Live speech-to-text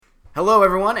Hello,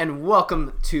 everyone, and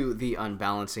welcome to The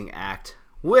Unbalancing Act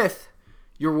with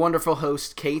your wonderful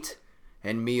host, Kate,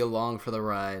 and me along for the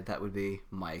ride. That would be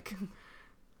Mike.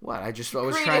 What? I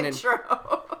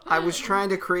was trying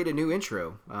to create a new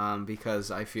intro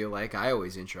because I feel like I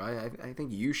always intro. I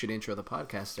think you should intro the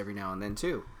podcast every now and then,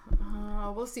 too.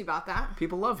 We'll see about that.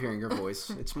 People love hearing your voice.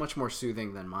 It's much more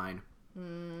soothing than mine.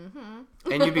 Mm-hmm.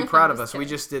 And you'd be proud of us. We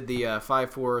just did the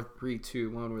 5, 4, 3, 2,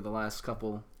 1 were the last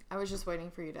couple. I was just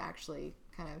waiting for you to actually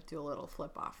kind of do a little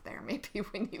flip off there, maybe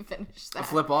when you finish that. A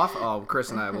flip off? Oh,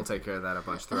 Chris and I will take care of that a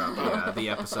bunch throughout the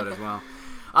episode as well.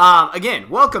 Again,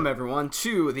 welcome everyone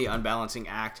to The Unbalancing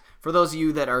Act. For those of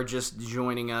you that are just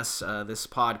joining us, this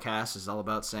podcast is all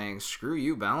about saying, screw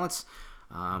you, balance.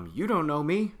 You don't know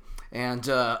me. And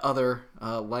other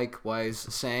likewise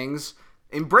sayings.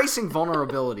 Embracing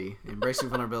vulnerability.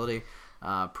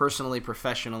 Personally,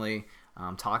 professionally.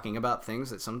 Talking about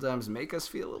things that sometimes make us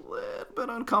feel a little bit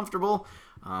uncomfortable,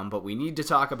 but we need to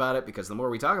talk about it because the more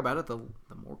we talk about it, the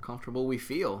more comfortable we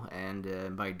feel,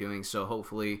 and by doing so,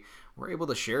 hopefully, we're able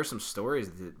to share some stories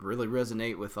that really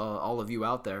resonate with all of you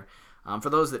out there.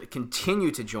 For those that continue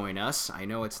to join us, I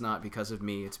know it's not because of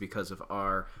me, it's because of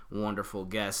our wonderful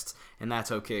guests, and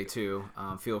that's okay too.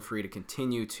 Feel free to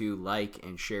continue to like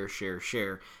and share.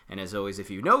 And as always, if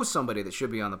you know somebody that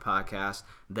should be on the podcast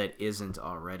that isn't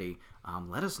already,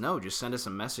 let us know. Just send us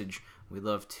a message. We'd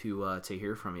love to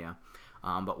hear from you.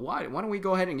 But why don't we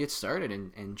go ahead and get started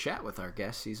and chat with our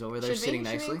guest? He's over there sitting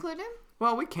nicely. Should we include him?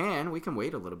 Well, we can. We can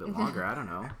wait a little bit longer. I don't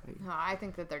know. No, I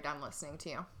think that they're done listening to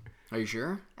you. Are you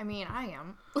sure? I mean, I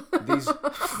am. Well,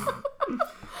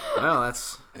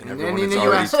 that's... And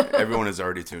everyone is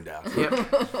already tuned out. Yep.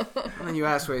 And then you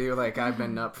ask whether you're like, I've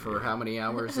been up for how many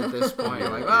hours at this point? You're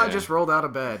like, I just rolled out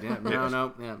of bed. Yeah,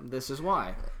 no. Yeah, this is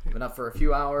why. Been up for a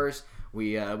few hours.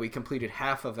 We completed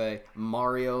half of a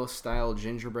Mario-style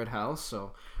gingerbread house,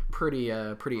 so... Pretty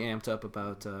amped up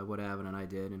about what Avin and I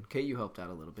did, and Kate, you helped out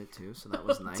a little bit too, so that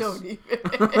was nice. Don't even.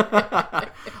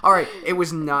 All right, it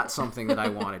was not something that I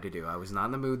wanted to do. I was not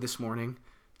in the mood this morning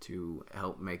to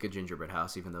help make a gingerbread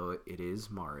house, even though it is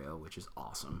Mario, which is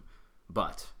awesome.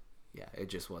 But yeah, it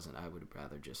just wasn't. I would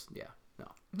rather just no.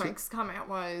 Mike's comment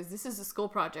was, "This is a school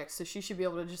project, so she should be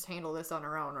able to just handle this on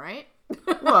her own, right?"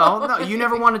 Well, no, you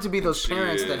never wanted to be those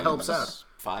parents that helps out.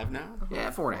 5 now? Yeah,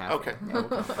 4.5. Okay. Yeah,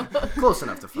 close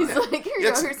enough to 5. He's like,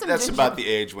 here's some that's about the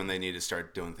age when they need to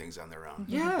start doing things on their own.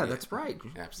 Yeah, that's right.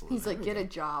 Absolutely. He's like, get a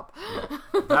job. Yeah.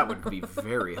 That would be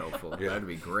very helpful. Yeah. That would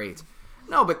be great.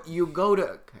 No, but you go to...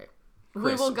 Okay.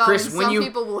 Chris, we will go, Chris, and some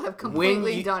people will have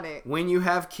completely done it. When you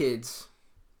have kids,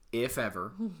 if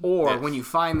ever, or when you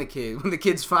find the kid, when the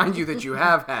kids find you that you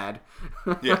have had...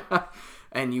 Yeah.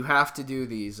 And you have to do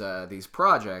these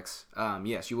projects.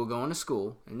 Yes, you will go into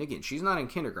school. And again, she's not in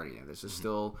kindergarten yet. This is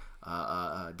still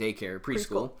daycare,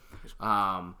 preschool.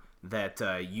 That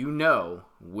you know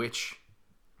which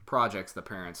projects the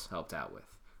parents helped out with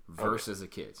versus the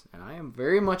kids. And I am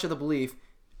very much of the belief,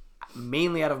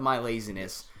 mainly out of my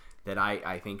laziness, that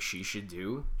I think she should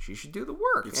do the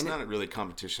work. It's not really a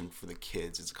competition for the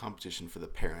kids. It's a competition for the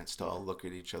parents to all look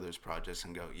at each other's projects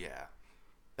and go, yeah.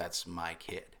 That's my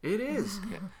kid. It is.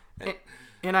 Yeah.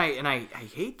 And I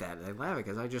hate that. I laugh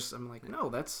because I'm like, no,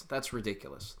 that's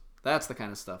ridiculous. That's the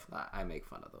kind of stuff I make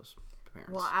fun of those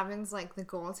parents. Well, Avin's like, the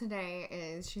goal today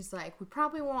is, she's like, we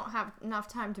probably won't have enough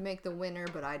time to make the winner,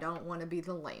 but I don't want to be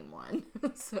the lame one.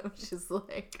 So she's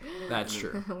like, that's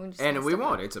true. And we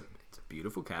won't. It's a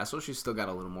beautiful castle. She's still got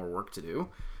a little more work to do.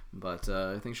 But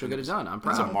I think she'll get it done. I'm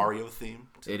proud. It's a Mario theme.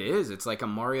 It is. It's like a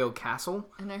Mario castle.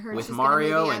 And I heard with she's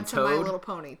Mario gonna and Toad. My Little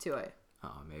Pony to it.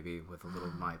 Oh, maybe with a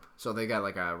little mipe. So they got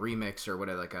like a remix or what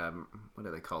do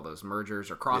they call those, mergers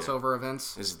or crossover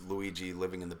events? Is Luigi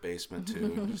living in the basement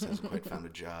too? He just hasn't quite found a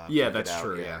job. Yeah, that's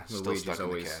true. Yeah, Luigi's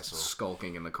always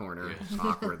skulking in the corner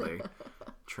awkwardly,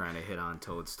 trying to hit on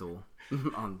Toadstool.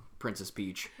 On Princess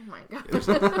Peach. Oh my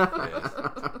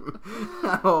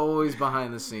god. Always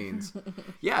behind the scenes.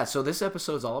 Yeah, so this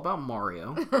episode's all about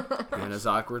Mario and his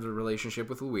awkward relationship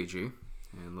with Luigi,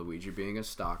 and Luigi being a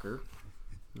stalker.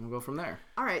 And we'll go from there.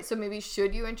 All right, so maybe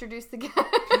should you introduce the guest?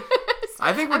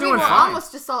 I think we're doing fine. We're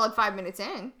almost a solid 5 minutes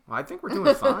in. Well, I think we're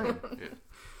doing fine.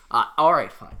 All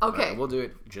right, fine. Okay. Right, we'll do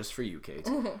it just for you, Kate.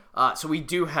 So we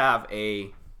do have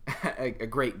a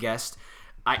great guest.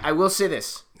 I will say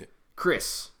this. Yeah.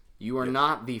 Chris, you are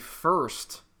not the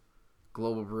first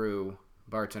Global Brew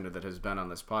bartender that has been on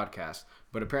this podcast,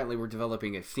 but apparently we're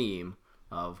developing a theme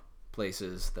of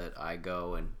places that I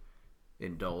go and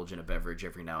indulge in a beverage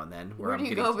every now and then. Where do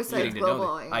you go besides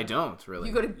Global? I don't, really.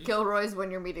 You go to Gilroy's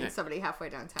when you're meeting somebody halfway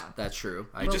downtown. That's true.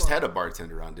 You just had a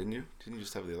bartender on, didn't you? Didn't you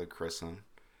just have the other Chris on?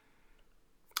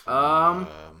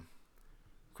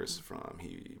 Chris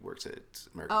he works at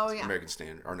American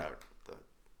Standard, or no, the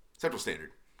Central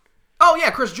Standard. Oh,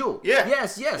 yeah, Chris Jewell. Yeah.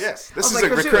 Yes. This is a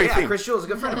recurring theme. Yeah, Chris Jewell is a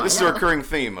good friend of mine. This is a recurring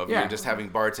theme of you just having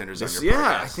bartenders on your podcast.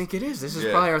 Yeah, I think it is. This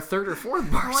is probably our third or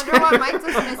fourth bartender. I wonder what Mike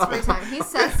does in his free time. He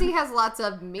says he has lots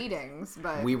of meetings,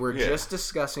 but... We were just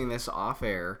discussing this off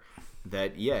air,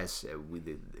 that yes,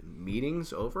 the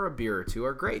meetings over a beer or two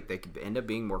are great. They could end up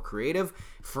being more creative.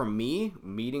 For me,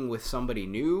 meeting with somebody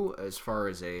new as far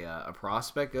as a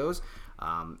prospect goes,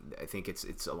 I think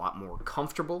it's a lot more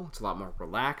comfortable. It's a lot more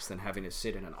relaxed than having to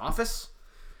sit in an office.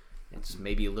 It's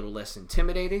maybe a little less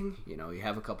intimidating. You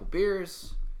have a couple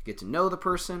beers, get to know the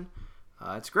person.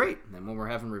 It's great. And then when we're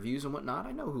having reviews and whatnot,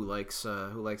 I know who likes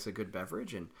a good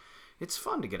beverage, and it's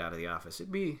fun to get out of the office.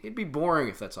 It'd be boring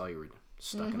if that's all you were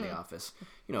stuck in the office.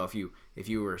 If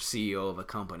you were CEO of a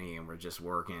company and were just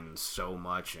working so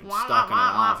much and stuck in an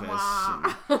office,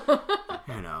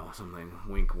 and, something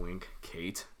wink wink,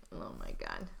 Kate. Oh my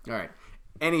God. All right.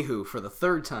 Anywho, for the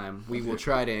third time, we will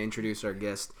try to introduce our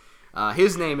guest.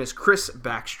 His name is Chris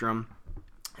Backstrom.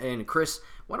 And Chris,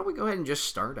 why don't we go ahead and just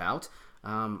start out?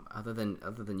 Other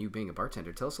than you being a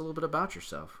bartender, tell us a little bit about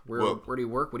yourself. Where do you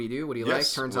work? What do you do? What do you like?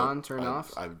 Turn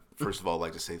off? I first of all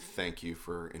like to say thank you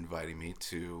for inviting me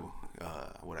to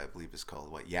what I believe is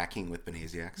called Yakking with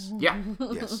Benasiacs. Yeah.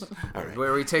 Yes. All right.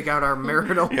 Where we take out our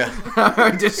marital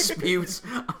disputes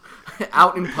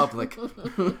out in public.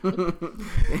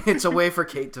 It's a way for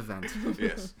Kate to vent.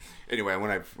 Yes. Anyway, when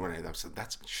I said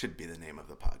that should be the name of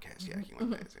the podcast, Yakking with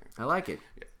Benasiacs. I like it.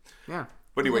 Yeah.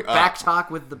 But anyway, back talk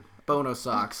with the Bono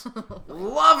socks.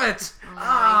 Love it. Oh my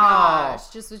gosh,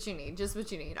 just what you need.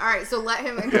 All right, so let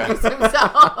him introduce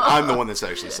himself. I'm the one that's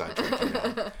actually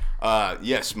sidetracked.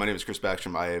 Yes, my name is Chris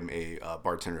Backstrom. I am a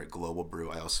bartender at Global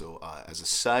Brew. I also, as a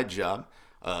side job,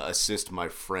 assist my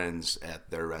friends at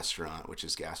their restaurant, which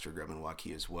is Gastro Grub in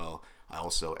Waukee as well. I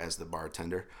also as the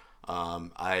bartender.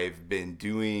 I've been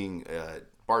doing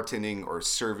bartending or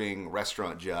serving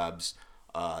restaurant jobs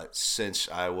since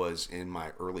I was in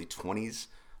my early 20s.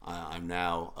 I'm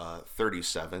now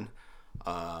 37,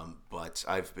 but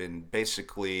I've been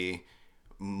basically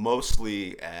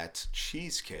mostly at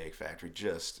Cheesecake Factory,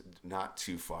 just not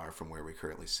too far from where we're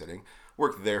currently sitting.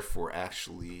 Worked there for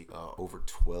actually over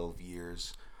 12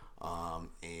 years,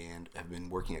 and have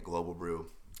been working at Global Brew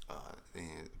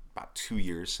in about 2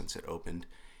 years since it opened,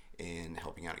 and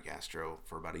helping out at Gastro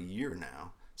for about a year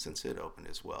now since it opened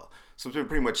as well. So it's been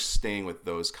pretty much staying with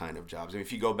those kind of jobs. I mean,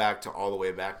 if you go back to all the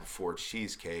way back before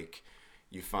Cheesecake,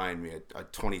 you find me a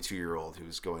 22-year-old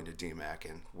who's going to DMAC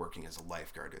and working as a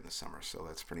lifeguard in the summer. So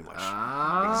that's pretty much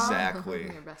exactly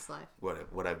your best life.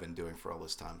 What I've been doing for all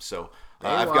this time. So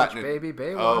I've gotten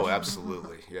Baywatch. Oh,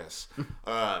 absolutely, yes.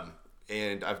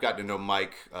 And I've gotten to know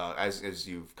Mike as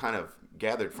you've kind of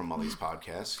gathered from all these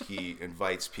podcasts. He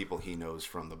invites people he knows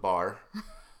from the bar.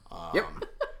 Yep.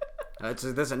 That's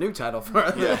a new title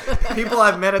for people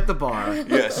I've met at the bar.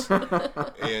 Yes.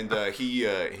 And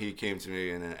he came to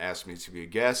me and asked me to be a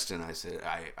guest, and I said,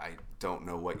 I don't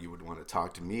know what you would want to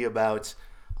talk to me about.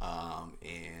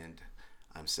 And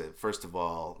I said, first of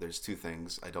all, there's two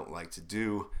things I don't like to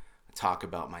do: talk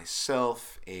about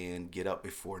myself and get up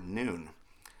before noon.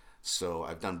 So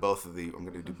I've done both of I'm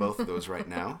going to do both of those right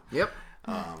now. Yep.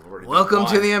 Welcome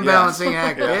to the Imbalancing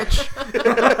Act, bitch.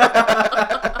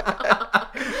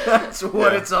 That's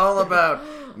what it's all about.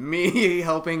 Me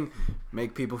helping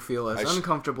make people feel as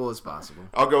uncomfortable as possible.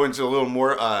 I'll go into a little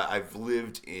more. I've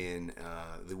lived in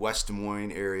the West Des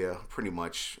Moines area pretty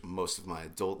much most of my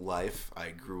adult life.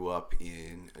 I grew up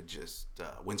in just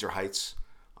Windsor Heights.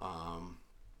 I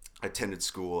attended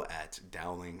school at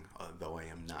Dowling, though I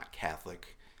am not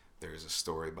Catholic. There's a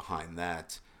story behind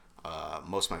that.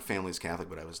 Most of my family's Catholic,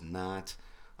 but I was not.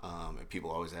 And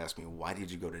people always ask me, why did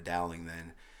you go to Dowling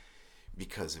then?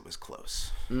 Because it was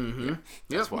close. Mm-hmm. Yeah,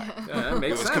 that's why. That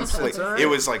makes sense. Right. It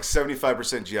was like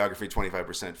 75% geography,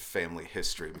 25% family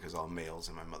history, because all males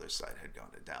on my mother's side had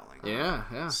gone to Dowling.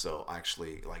 Yeah. So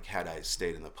actually, had I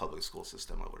stayed in the public school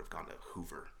system, I would have gone to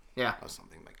Hoover. Yeah. Or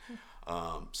something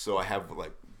so I have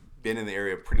been in the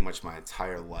area pretty much my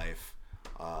entire life.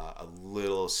 A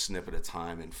little snippet of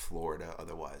time in Florida.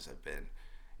 Otherwise, I've been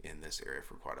in this area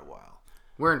for quite a while.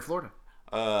 Where in Florida?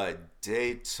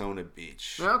 Daytona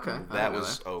Beach. Okay. That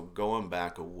was going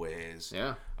back a ways.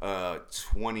 Yeah.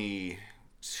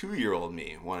 22-year-old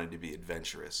me wanted to be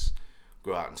adventurous,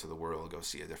 go out into the world, go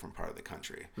see a different part of the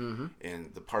country. Mm-hmm.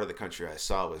 And the part of the country I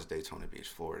saw was Daytona Beach,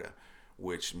 Florida,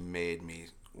 which made me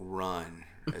run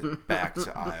back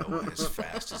to Iowa as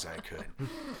fast as I could.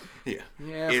 Yeah.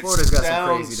 Yeah, Florida's got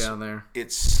some crazy down there.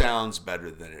 It sounds better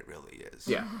than it really is.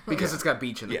 Yeah, because it's got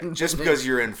beach in it. Yeah, just because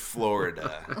you're in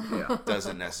Florida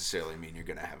doesn't necessarily mean you're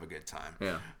going to have a good time.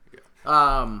 Yeah.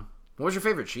 What was your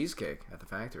favorite cheesecake at the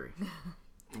factory?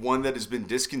 One that has been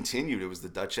discontinued. It was the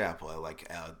Dutch apple.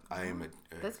 I am an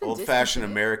That's been old-fashioned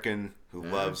discontinued? American who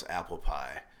loves apple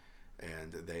pie.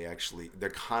 And they're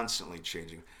constantly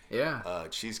changing. Yeah.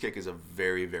 Cheesecake is a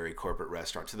very, very corporate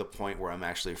restaurant to the point where I'm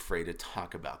actually afraid to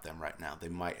talk about them right now. They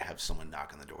might have someone knock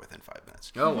on the door within 5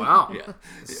 minutes. Oh, wow. Yeah.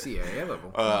 CIA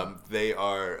level.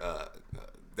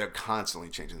 They're constantly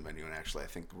changing the menu. And actually, I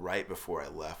think right before I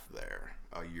left there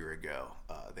a year ago,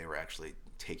 they were actually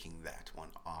taking that one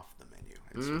off the menu.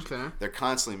 Okay. They're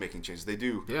constantly making changes. They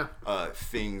do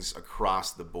things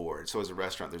across the board. So as a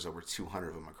restaurant, there's over 200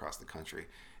 of them across the country.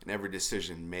 And every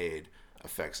decision made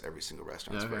affects every single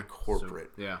restaurant. It's very corporate.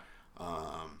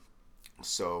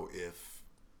 So if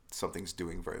something's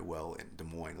doing very well in Des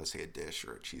Moines, let's say a dish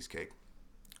or a cheesecake,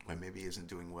 or maybe isn't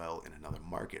doing well in another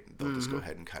market, they'll just go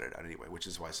ahead and cut it out anyway, which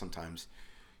is why sometimes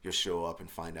you'll show up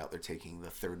and find out they're taking the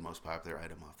third most popular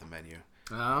item off the menu.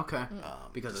 Okay.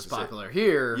 Because it's popular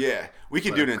here. Yeah. We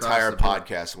could do an entire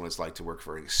podcast on what it's like to work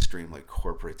for an extremely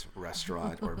corporate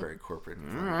restaurant or a very corporate.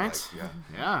 All right.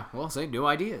 Yeah. Well, say new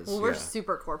ideas. Well, we're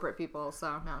super corporate people,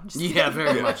 so no. I'm just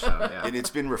very much so. Yeah. And it's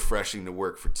been refreshing to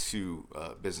work for two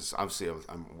businesses. Obviously,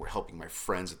 we're helping my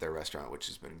friends at their restaurant, which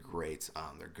has been great.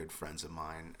 They're good friends of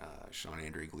mine. Sean and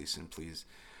Andrew Gleason, please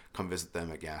come visit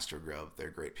them at Gastro Grove. They're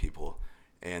great people.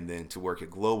 And then to work at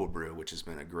Global Brew, which has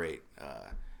been a great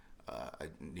a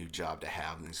new job to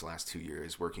have in these last 2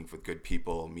 years, working with good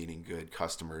people, meeting good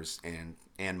customers,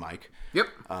 and Mike. Yep.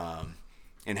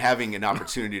 And having an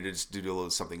opportunity to just do a little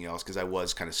something else, because I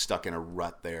was kind of stuck in a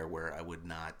rut there where I would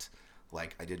not,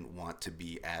 I didn't want to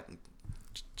be at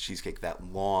Cheesecake that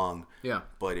long. Yeah.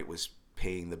 But it was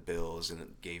paying the bills, and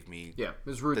it gave me it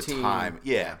was routine. The time.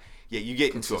 Yeah. You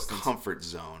get into a comfort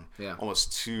zone. Yeah.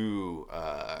 Almost too,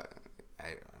 I'm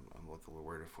what the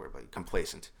word for it, but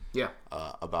complacent. Yeah.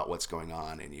 About what's going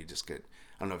on, and you just get,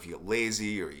 I don't know if you get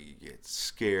lazy or you get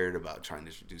scared about trying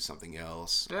to do something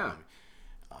else. Yeah.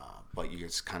 But you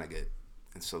just kind of get,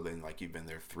 and so then you've been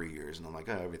there 3 years, and I'm like,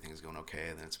 oh, everything's going okay,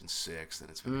 and then it's been 6, then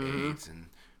it's been 8, and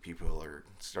people are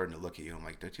starting to look at you. I'm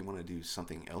like, don't you want to do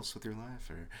something else with your life?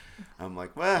 Or I'm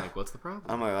like, well, what's the problem?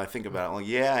 I'm like, I think about it. Well,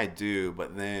 yeah, I do,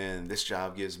 but then this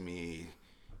job gives me,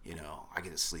 I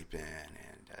get to sleep in,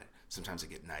 and sometimes I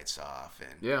get nights off,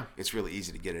 and it's really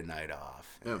easy to get a night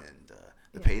off, and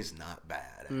the pay is not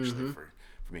bad actually for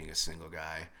being a single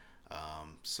guy.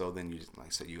 So then you, like I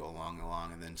said, you go along,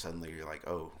 and then suddenly you're like,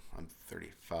 oh, I'm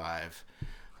 35.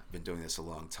 I've been doing this a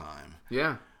long time.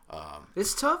 Yeah.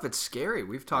 It's tough. It's scary.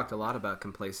 We've talked a lot about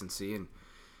complacency and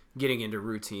getting into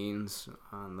routines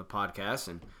on the podcast,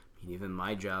 and even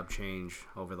my job change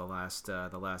over the last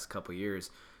couple years.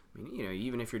 I mean,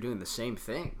 even if you're doing the same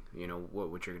thing,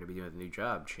 what you're going to be doing at the new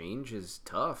job, change is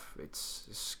tough. It's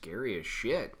scary as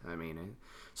shit. I mean,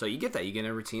 so you get that. You get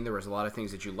in a routine. There was a lot of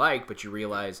things that you like, but you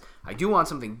realize, I do want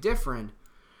something different,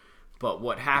 but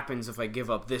what happens if I give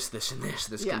up this, and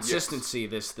this consistency,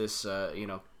 this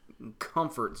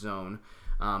comfort zone,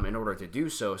 in order to do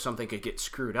so, something could get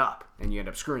screwed up, and you end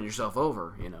up screwing yourself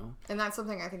over, And that's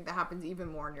something I think that happens even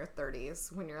more in your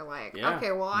 30s, when you're like,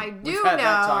 okay, well, I do know,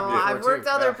 I've worked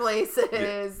other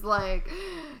places, what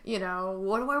do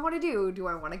I want to do? Do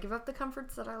I want to give up the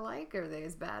comforts that I like? Are they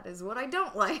as bad as what I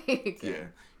don't like? Yeah.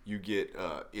 You get,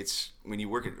 it's, when you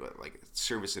work at, a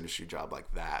service industry job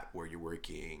like that, where you're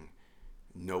working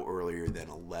no earlier than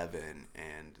 11,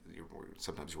 and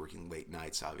sometimes you're working late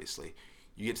nights, obviously,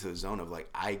 you get to the zone of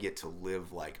I get to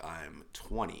live like I'm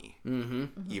 20,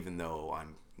 even though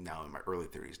I'm now in my early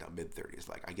 30s, now mid 30s.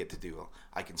 I get to do,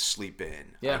 I can sleep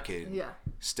in, I can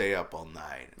stay up all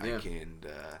night, I can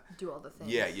do all the things.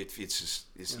 Yeah, it's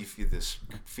just you feel this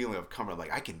feeling of comfort,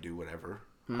 I can do whatever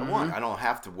I want. I don't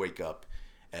have to wake up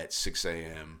at 6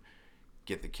 a.m.,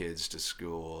 get the kids to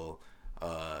school,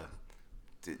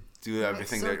 do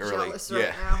everything that early. Right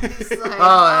now. He's like,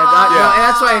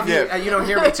 that's why if you don't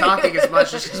hear me talking as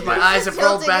much, just because my eyes have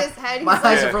rolled back. My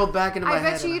eyes have rolled back into my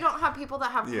head. I bet you don't have people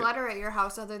that have clutter at your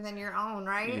house other than your own,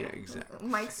 right? Yeah, exactly.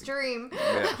 Mike's dream.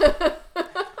 Yeah.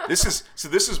 This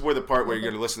is where the part where you're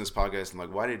going to listen to this podcast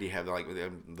and why did he have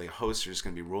the hosts are just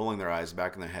going to be rolling their eyes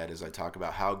back in their head as I talk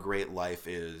about how great life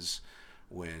is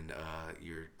when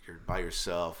you're by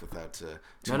yourself without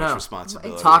too much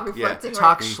responsibility.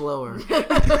 Talk slower.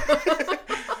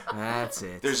 That's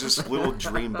it. There's this little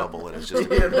dream bubble that is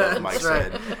just above Mike's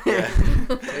head. Yeah.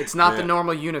 It's not the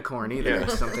normal unicorn either. Yeah.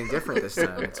 It's something different this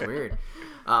time. It's weird.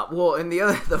 Well, and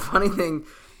the funny thing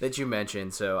that you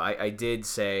mentioned, so I did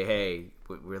say, hey,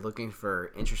 we're looking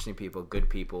for interesting people, good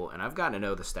people, and I've gotten to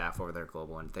know the staff over there at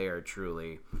Global, and they are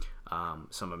truly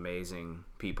some amazing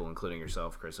people, including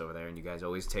yourself, Chris, over there, and you guys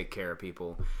always take care of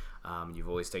people. You've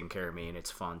always taken care of me, and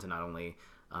it's fun to not only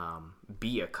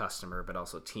be a customer, but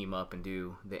also team up and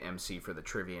do the MC for the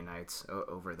trivia nights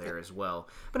over there as well.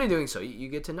 But in doing so, you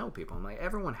get to know people. And like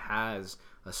everyone has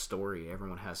a story,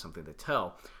 everyone has something to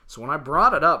tell. So when I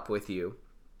brought it up with you,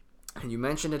 and you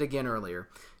mentioned it again earlier,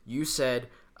 you said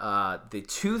the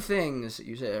two things.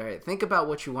 You said, all right, think about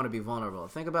what you want to be vulnerable.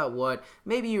 Think about what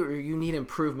maybe you need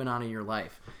improvement on in your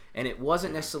life. And it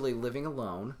wasn't necessarily living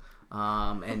alone.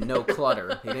 And no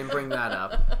clutter. He didn't bring that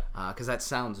up because that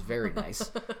sounds very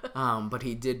nice. But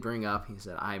he did bring up. He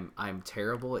said, "I'm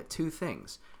terrible at two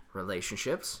things: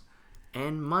 relationships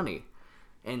and money."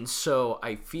 And so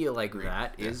I feel like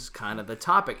that is kind of the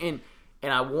topic. And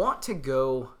I want to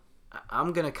go.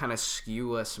 I'm gonna kind of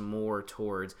skew us more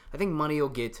towards. I think money will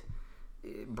get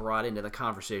brought into the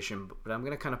conversation, but I'm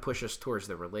gonna kind of push us towards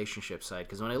the relationship side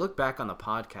because when I look back on the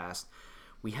podcast.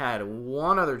 We had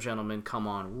one other gentleman come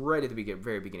on right at the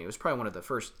very beginning. It was probably one of the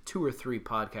first 2 or 3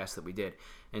 podcasts that we did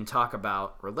and talk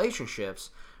about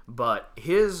relationships. But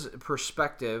his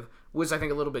perspective was, I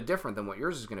think, a little bit different than what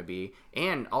yours is going to be.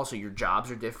 And also your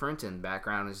jobs are different and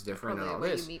background is different and all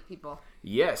this. The way you meet people.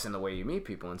 Yes, and the way you meet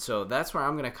people. And so that's where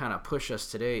I'm going to kind of push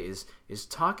us today is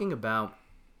talking about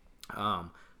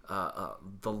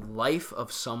the life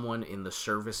of someone in the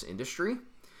service industry.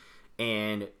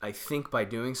 And I think by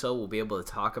doing so, we'll be able to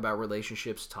talk about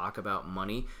relationships, talk about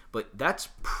money, but that's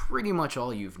pretty much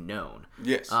all you've known.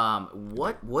 Yes.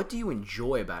 What do you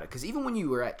enjoy about it? Because even when you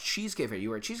were at Cheesecake Factory, you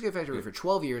were at Cheesecake Factory for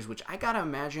 12 years, which I got to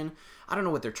imagine, I don't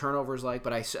know what their turnover is like,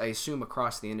 but I assume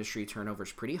across the industry, turnover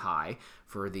is pretty high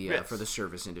for the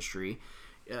service industry.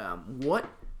 What,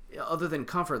 other than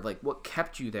comfort, like what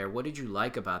kept you there? What did you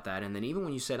like about that? And then even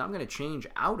when you said, I'm going to change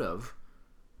out of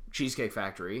Cheesecake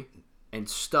Factory and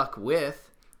stuck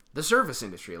with the service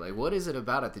industry. Like, what is it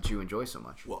about it that you enjoy so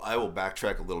much? Well, I will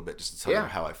backtrack a little bit just to tell you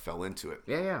how I fell into it.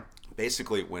 Yeah.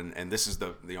 Basically, this is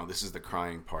the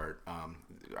crying part.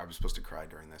 I was supposed to cry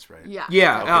during this, right? Yeah.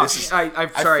 Yeah. Okay, I'm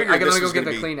sorry. I gotta go get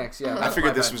the Kleenex. Yeah. I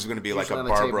figured this was going to be like a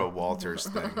Barbara Walters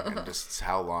thing, and just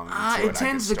how long into it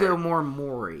tends to go more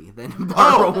Maury than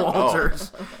Barbara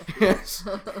Walters. Yes.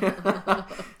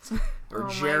 Or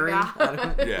Jerry.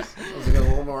 Yeah. It's a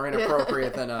little more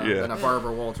inappropriate than a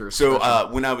Barbara Walters. So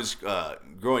when I was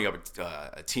growing up,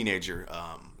 a teenager,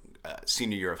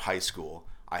 senior year of high school,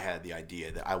 I had the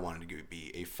idea that I wanted to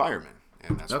be a fireman,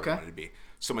 and that's what I wanted to be.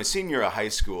 So my senior year of high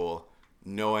school,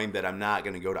 knowing that I'm not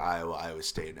going to go to Iowa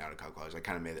State, and out of college, I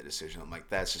kind of made that decision. I'm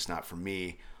like, that's just not for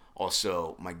me.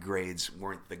 Also, my grades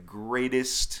weren't the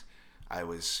greatest. I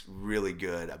was really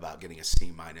good about getting a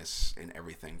C- in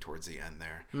everything towards the end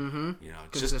there. Mm-hmm. You know,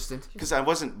 consistent. Because I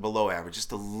wasn't below average,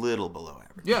 just a little below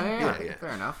average. Yeah.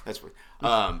 Fair enough. That's weird.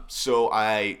 So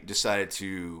I decided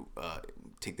to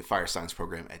take the fire science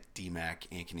program at DMAC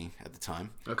Ankeny at the time.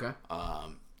 Okay.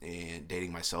 And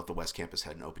dating myself, the West Campus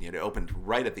hadn't opened yet. It opened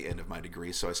right at the end of my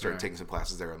degree, so I started taking some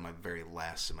classes there in my very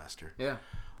last semester. Yeah.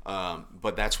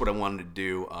 But that's what I wanted to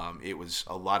do. It was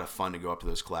a lot of fun to go up to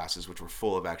those classes, which were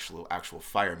full of actual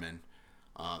firemen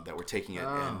that were taking it.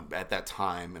 And at that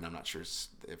time, and I'm not sure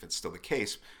if it's still the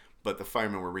case, but the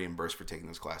firemen were reimbursed for taking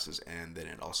those classes, and then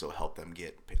it also helped them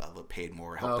get paid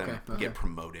more, helped them get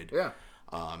promoted. Yeah.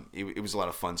 It was a lot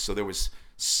of fun. So there was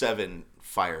 7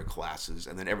 fire classes,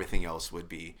 and then everything else would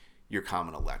be your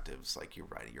common electives, like your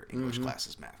writing, your English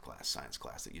classes, math class, science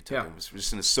class that you took. It was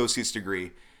just an associate's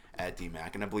degree at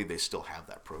DMAC, and I believe they still have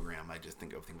that program. I just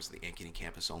think everything was the Ankeny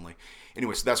campus only.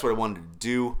 Anyway, so that's what I wanted to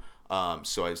do.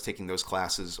 So I was taking those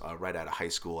classes right out of high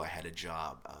school. I had a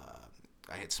job.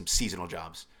 I had some seasonal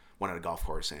jobs. One at a golf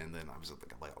course, and then I was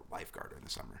like a lifeguard during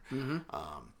the summer.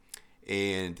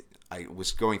 And I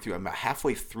was going through, about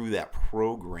halfway through that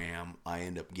program, I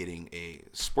ended up getting a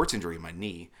sports injury in my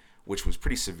knee, which was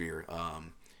pretty severe.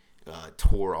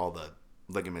 Tore all the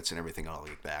ligaments and everything all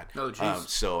like that. Oh, jeez.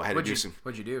 So I had to do some.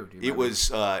 What'd you do? It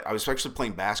was I was actually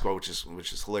playing basketball, which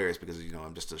is hilarious because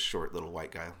I'm just a short little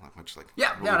white guy, much like no.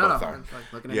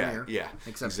 Like looking at me yeah,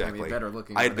 except exactly. Better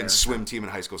looking. I had been swim team in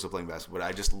high school, so playing basketball,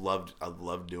 but I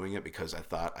loved doing it because I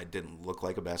thought I didn't look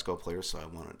like a basketball player, so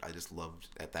I just loved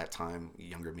at that time,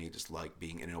 younger me, just like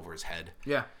being in and over his head.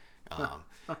 Yeah.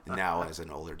 Now, as an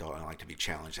older adult, I don't like to be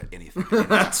challenged at anything.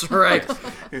 That's right.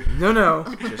 No,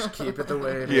 just keep it the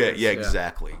way it is. Yeah,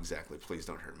 exactly. Please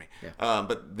don't hurt me. Yeah.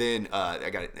 But then I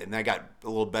got a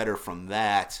little better from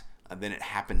that. Then it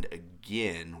happened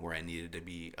again where I needed to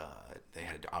be. They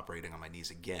had operating on my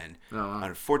knees again. Oh, wow.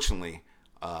 Unfortunately,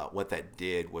 what that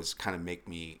did was kind of make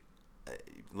me,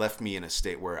 left me in a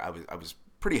state where I was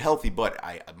pretty healthy, but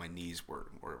my knees were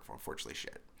unfortunately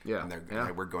shit. Yeah. And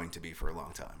they were going to be for a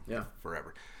long time. Yeah.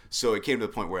 Forever. So it came to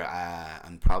the point where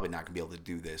I'm probably not going to be able to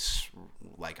do this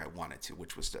like I wanted to,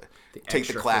 which was to take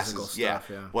the classes. Stuff,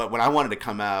 yeah. When I wanted to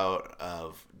come out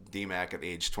of DMAC at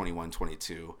age 21,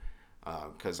 22,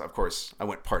 because, of course, I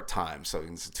went part-time, so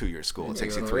it's a 2-year school. It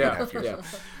takes you 3.5 years.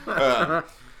 Yeah.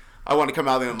 I wanted to come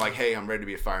out and I'm like, hey, I'm ready to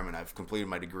be a fireman. I've completed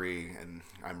my degree, and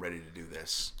I'm ready to do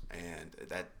this. And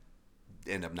that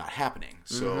ended up not happening.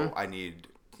 So I need,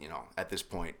 at this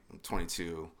point, I'm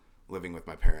 22, living with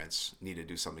my parents, need to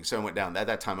do something. So I went down, at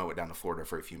that time I went down to Florida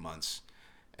for a few months.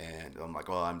 And I'm like,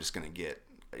 well, I'm just going to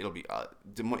it'll be,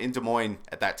 in Des Moines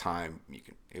at that time,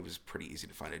 it was pretty easy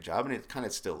to find a job, and it kind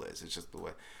of still is. It's just the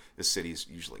way the city's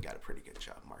usually got a pretty good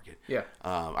job market. Yeah.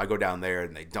 I go down there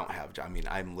and they don't have,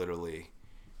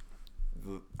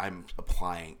 I'm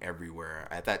applying everywhere.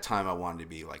 At that time, I wanted to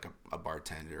be like a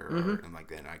bartender, and like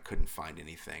then I couldn't find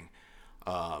anything.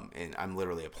 And I'm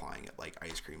literally applying at like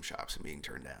ice cream shops and being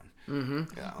turned down.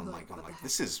 Mm-hmm. Yeah, I'm like,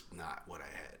 this is not what I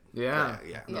had. Yeah,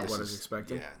 not what I was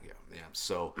expecting. Yeah.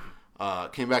 So,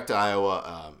 came back to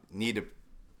Iowa.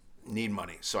 Need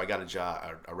money, so I got a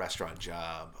job, a restaurant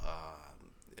job,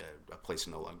 a place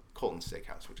in Colton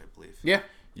Steakhouse, which I believe. Yeah.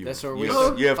 This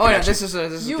is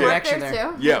a connection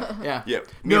there. there. Yeah.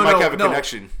 Me and Mike have a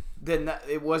connection. Then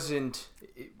it wasn't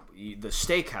the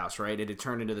steakhouse, right? It had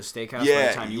turned into the steakhouse by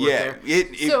the time you worked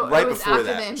there. So right it was before after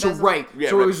that. the embezzlement. So right. Yeah,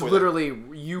 so right it was literally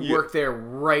that. you worked there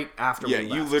right after we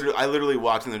left. I literally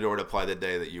walked in the door to apply the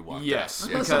day that you walked. Yes,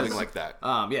 out. Yeah, something like that.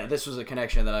 This was a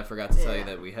connection that I forgot to tell you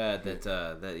that we had.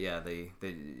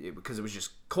 Because it was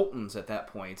just Colton's at that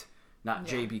point. Not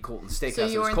J.B. Colton's Steakhouse. So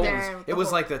you it was weren't Colton's. there It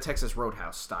was like the Texas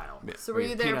Roadhouse style. Yeah. So were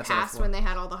you there past when they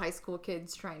had all the high school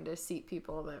kids trying to seat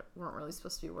people that weren't really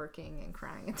supposed to be working and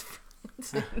crying at the front?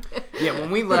 Yeah, when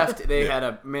we left, they had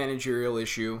a managerial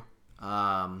issue.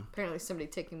 Apparently somebody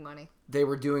taking money. They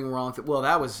were doing wrong. Well,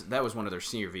 that was one of their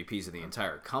senior VPs of the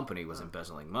entire company was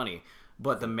embezzling money.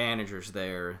 But the managers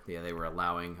there, they were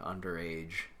allowing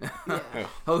underage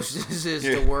hostesses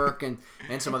to work and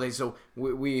some of these. So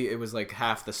it was like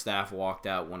half the staff walked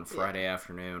out one Friday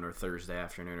afternoon or Thursday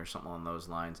afternoon or something along those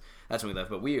lines. That's when we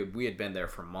left. But we had been there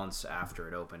for months after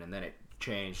it opened, and then it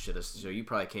changed to this. So you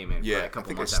probably came in a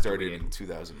couple months after we did. I think I started in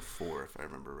 2004, if I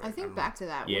remember right. I think back to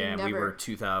that. Yeah, we were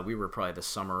 2000. We were probably the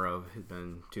summer of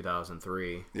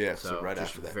 2003. Yeah, so right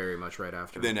after that. Very much right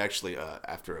after. And then actually,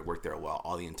 after I worked there a while,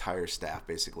 all the entire staff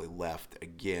basically left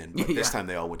again. But this time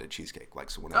they all went to Cheesecake.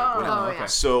 Like so when I went.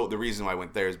 So the reason why I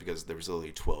went there is because there was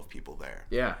literally 12 people there.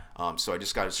 Yeah. So I just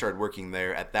started working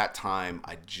there. At that time,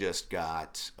 I just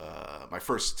got my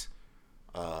first.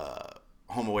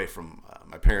 Home away from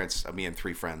my parents. Me and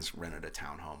 3 friends rented a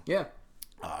townhome. Yeah.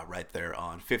 Right there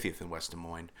on 50th in West Des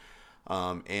Moines.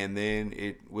 And then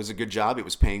it was a good job. It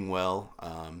was paying well.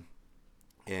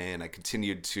 And I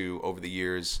continued to, over the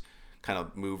years, kind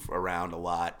of move around a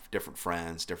lot. Different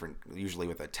friends, usually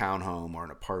with a townhome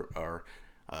or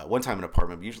one time an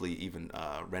apartment, usually even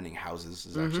renting houses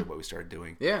is actually what we started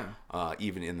doing. Yeah.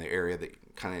 Even in the area that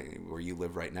kind of where you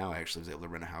live right now, I actually was able to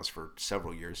rent a house for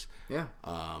several years. Yeah.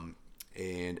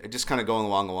 And just kind of going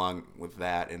along with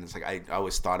that. And it's like I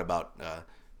always thought about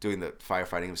doing the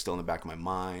firefighting. It was still in the back of my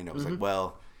mind. I was like,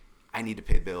 well, I need to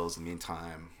pay bills in the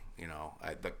meantime.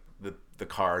 The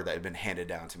car that had been handed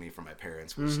down to me from my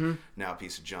parents was now a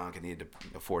piece of junk. I needed to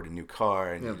afford a new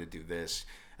car. I needed to do this.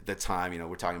 At the time,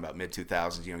 we're talking about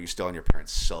mid-2000s. You're still on your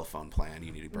parents' cell phone plan.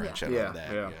 You need to branch out on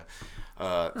that.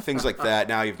 Yeah. Things like that.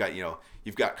 Now you've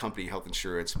got company health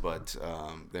insurance, but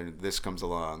then this comes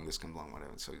along,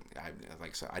 whatever. So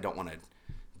like I said, I don't want to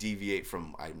deviate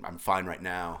from. I'm fine right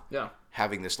now. Yeah.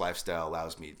 Having this lifestyle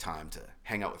allows me time to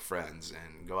hang out with friends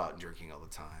and go out drinking all the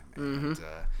time. And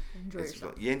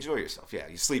you enjoy yourself. Yeah.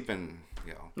 You sleep in.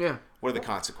 Yeah. What are the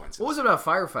consequences? What was it about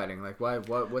firefighting? Like, why?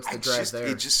 What's the drive there?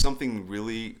 It's just something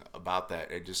really about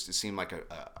that. It seemed like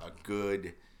a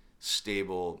good,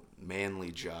 stable,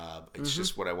 manly job. It's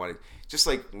just what I wanted. Just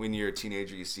like when you're a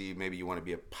teenager, you see maybe you want to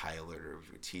be a pilot or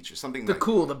a teacher, something. The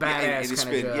badass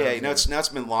kind of job. It's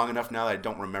been long enough now that I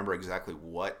don't remember exactly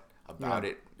what about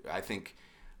it. I think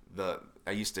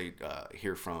I used to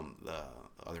hear from the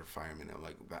other firemen,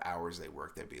 like the hours they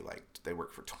work, they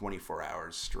work for 24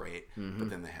 hours straight, but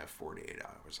then they have 48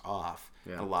 hours off.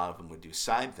 Yeah. And a lot of them would do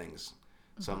side things.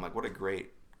 So I'm like, what a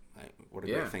great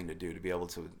thing to do, to be able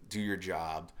to do your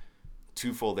job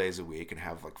 2 full days a week and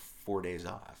have like 4 days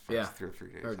off. Yeah. 3 or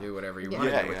 3 days or off. do whatever you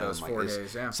want with those 4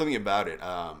 days. Yeah. Something about it.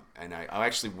 And I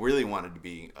actually really wanted to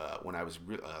be, when I was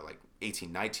like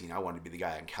 18, 19, I wanted to be the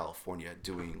guy in California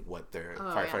doing what their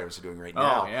firefighters are doing right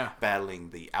now, battling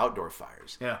the outdoor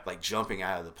fires. Yeah. Like jumping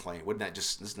out of the plane.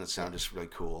 Doesn't that sound just really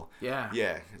cool? Yeah.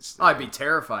 Yeah. I'd be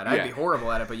terrified. I'd be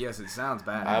horrible at it, but yes, it sounds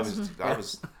bad.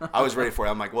 I was ready for it.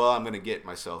 I'm like, well, I'm going to get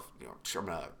myself, I'm going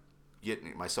to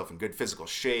get myself in good physical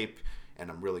shape, and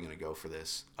I'm really going to go for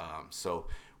this. So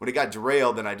when it got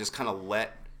derailed, then I just kind of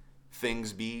let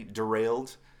things be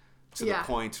derailed to the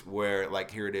point where,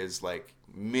 like, here it is, like,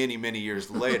 many years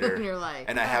later, and you're like,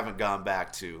 and I haven't gone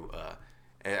back to,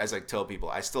 as I tell people,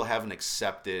 I still haven't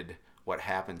accepted what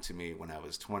happened to me when I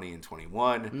was 20 and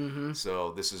 21.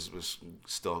 So this was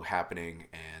still happening,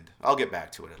 and I'll get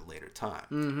back to it at a later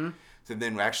time. So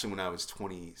then actually when I was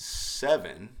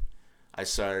 27, I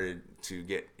started to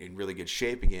get in really good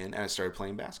shape again, and I started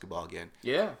playing basketball again.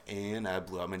 Yeah. And I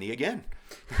blew out my knee again.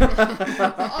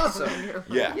 Awesome.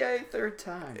 Yeah. Yay, third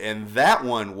time. And that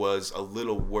one was a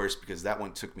little worse because that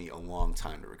one took me a long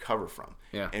time to recover from.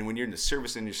 Yeah. And when you're in the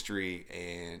service industry,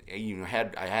 and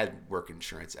I had work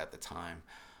insurance at the time,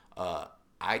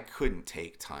 I couldn't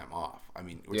take time off. I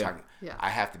mean, we're talking. Yeah. I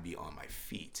have to be on my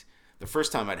feet. The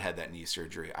first time I'd had that knee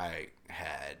surgery,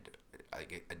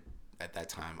 at that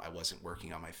time, I wasn't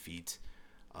working on my feet,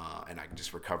 and I could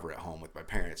just recover at home with my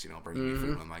parents, bringing me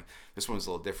food. I'm like, this one was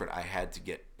a little different. I had to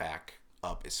get back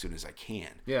up as soon as I can.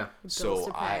 Yeah.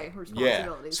 So I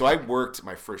worked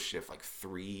my first shift like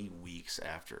 3 weeks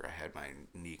after I had my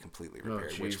knee completely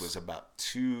repaired, which was about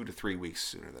 2 to 3 weeks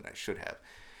sooner than I should have.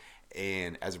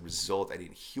 And as a result, I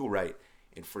didn't heal right.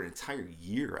 And for an entire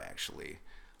year, actually,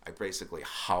 I basically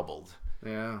hobbled.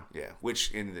 Yeah. Yeah.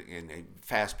 Which in a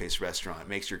fast-paced restaurant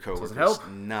makes your coworkers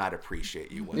not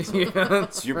appreciate you whatsoever.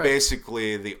 You're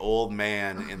basically the old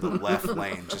man in the left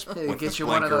lane, just with get the you blinker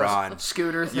one of those on.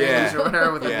 Scooter things or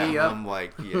whatever with the knee up. I'm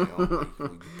like,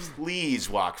 please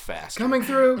walk faster. Coming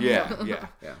through. Yeah.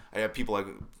 I have people like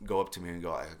go up to me and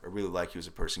go, I really like you as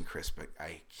a person, Chris, but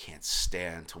I can't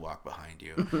stand to walk behind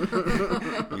you.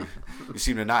 You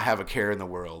seem to not have a care in the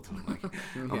world.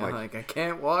 I'm like, I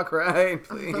can't walk right.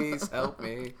 Please help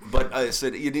me. But I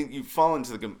said you fall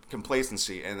into the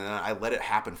complacency, and then I let it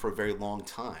happen for a very long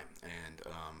time,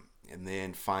 and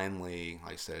then finally,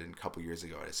 like I said, a couple years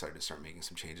ago, I decided to start making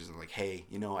some changes. I'm like, hey,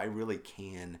 I really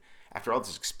can. After all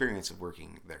this experience of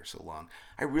working there so long,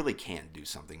 I really can do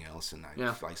something else. And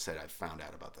like I said, I found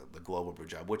out about the Global Brew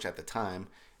job, which at the time,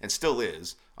 and still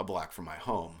is, a block from my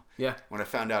home. Yeah. When I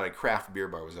found out a craft beer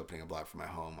bar was opening a block from my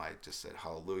home, I just said,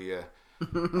 hallelujah.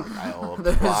 I'll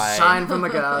apply. Sign from the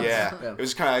gods. Yeah. It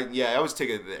was kind of, I always take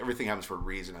it, everything happens for a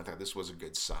reason. I thought this was a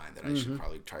good sign that I should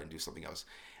probably try and do something else.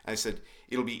 And I said,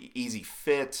 it'll be easy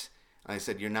fit. And I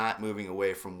said, you're not moving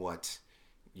away from what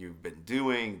you've been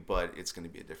doing, but it's going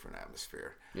to be a different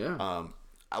atmosphere. Yeah.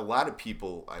 A lot of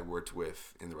people I worked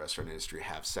with in the restaurant industry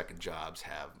have second jobs,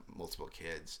 have multiple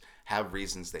kids, have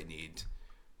reasons they need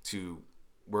to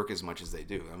work as much as they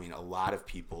do. I mean, a lot of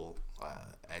people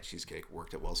at Cheesecake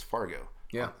worked at Wells Fargo.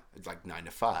 Yeah. It's like 9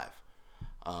 to 5.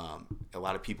 A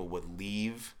lot of people would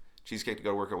leave Cheesecake to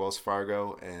go work at Wells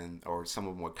Fargo, or some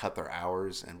of them would cut their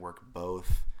hours and work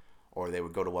both, or they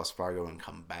would go to Wells Fargo and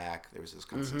come back. There was this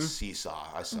kind of seesaw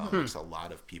I saw amongst a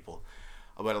lot of people.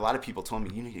 But a lot of people told me,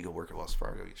 you need to go work at Wells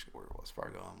Fargo. You should work at Wells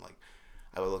Fargo. I'm like,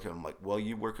 I would look at them like, well,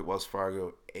 you work at Wells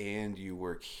Fargo and you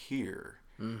work here.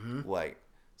 Like,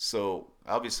 so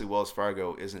obviously Wells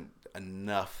Fargo isn't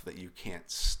enough that you can't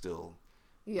still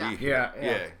be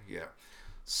here. Yeah.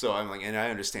 So I'm like, and I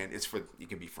understand it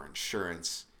can be for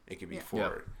insurance. It can be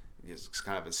for it's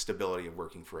kind of a stability of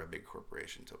working for a big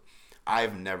corporation. So I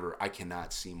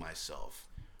cannot see myself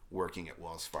working at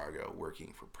Wells Fargo,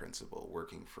 working for Principal,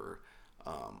 working for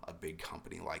a big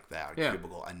company like that,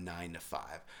 cubicle, a 9 to 5.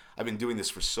 I've been doing this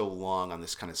for so long on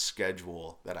this kind of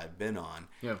schedule that I've been on.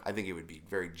 Yeah. I think it would be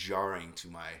very jarring to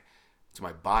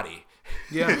my body,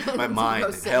 my mind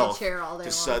and health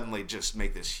to suddenly just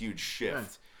make this huge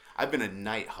shift. Yeah. I've been a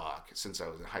night hawk since I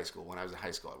was in high school. When I was in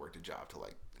high school, I worked a job to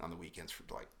on the weekends from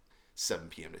 7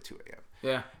 p.m. to 2 a.m.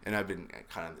 Yeah. And I've been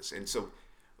kind of this. And so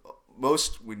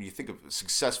when you think of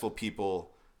successful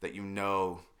people that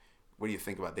what do you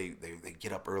think about? They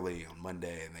get up early on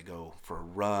Monday and they go for a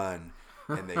run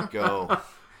and they go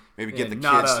Maybe get the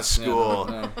kids to school.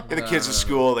 Get the kids to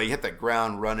school. They hit the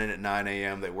ground running at 9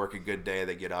 a.m. They work a good day.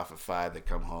 They get off at 5. They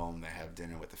come home. They have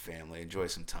dinner with the family. Enjoy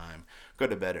some time. Go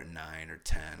to bed at 9 or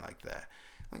 10, like that.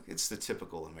 Like it's the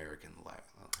typical American life.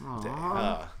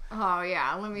 Oh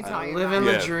yeah, let me tell you. Living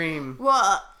the dream.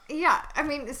 Well, yeah. I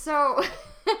mean, so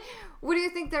what do you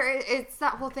think it's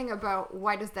that whole thing about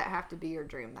why does that have to be your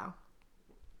dream though?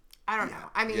 I don't know.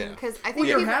 I mean, because I think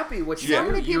you're happy what you do. So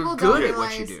many people you're don't good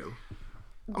realize at what you do.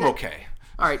 I'm okay.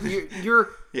 All right,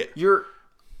 you're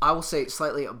I will say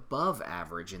slightly above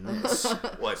average in this.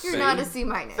 What? You're not a C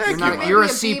minus. You're a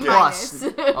C plus.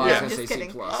 Oh, I was gonna say C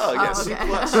plus. Oh yeah, C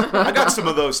plus. I got some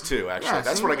of those too. Actually,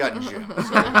 that's what I got in gym.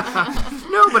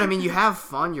 No, but I mean, you have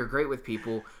fun. You're great with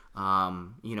people.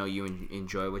 You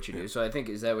enjoy what you do. So I think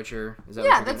that's what you're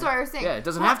that's what I was saying. Yeah, it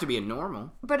doesn't have to be a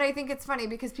normal. But I think it's funny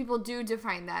because people do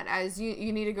define that as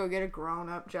you need to go get a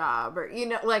grown-up job or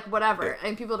like whatever,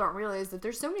 and people don't realize that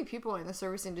there's so many people in the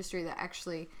service industry that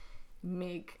actually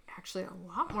make a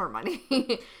lot more money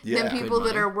than people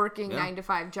that are working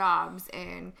 9-to-5 jobs,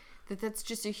 and that's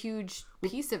just a huge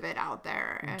piece of it out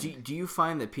there. And do you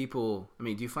find that people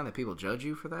judge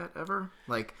you for that ever?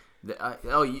 Like,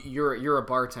 you're a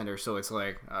bartender, so it's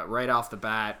like right off the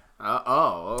bat.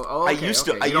 Okay,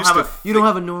 you don't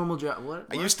have a normal job. What?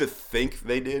 I used to think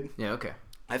they did. Yeah. Okay.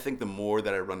 I think the more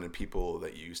that I run into people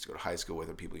that you used to go to high school with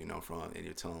or people you know from, and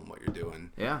you tell them what you're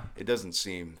doing, it doesn't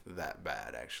seem that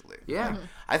bad actually. Yeah. Like,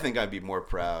 I think I'd be more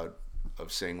proud of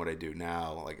saying what I do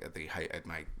now, like at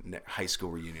my high school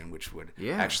reunion, which would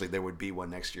actually there would be one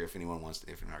next year if anyone wants to,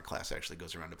 if our class actually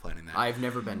goes around to planning that. I've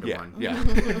never been to one. Yeah.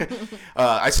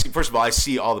 I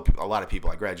see a lot of people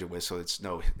I graduate with, so it's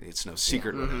no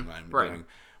secret what I'm doing.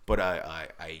 But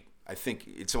I think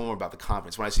it's more about the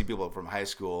confidence. When I see people from high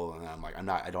school, and I'm like,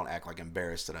 I don't act like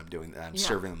embarrassed that I'm doing that. I'm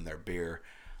serving them their beer.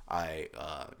 I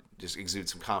just exude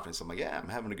some confidence. I'm like, I'm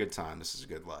having a good time. This is a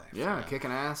good life. Yeah,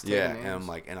 kicking ass. And I'm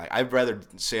like, I'd rather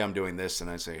say I'm doing this than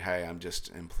I say, hey, I'm just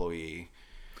employee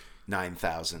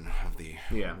 9,000 of the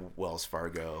Wells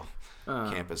Fargo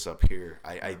campus up here.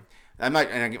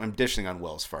 I'm dishing on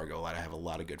Wells Fargo a lot. I have a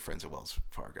lot of good friends at Wells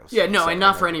Fargo. So and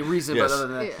not for any reason, but other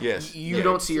than that, you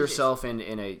don't see yourself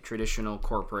in a traditional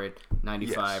corporate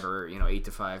 9-to-5 or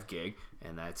 8-to-5 gig,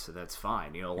 and that's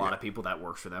fine. A lot of people that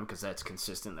works for them because that's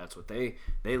consistent. That's what they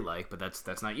like, but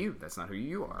that's not you. That's not who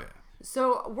you are. Yeah.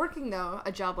 So working though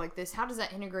a job like this, how does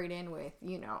that integrate in with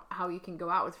how you can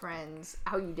go out with friends,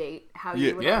 how you date, how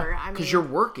you whatever? Because you're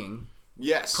working.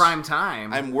 Yes. Prime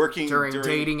time. I'm working during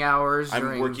dating hours.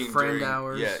 I'm working during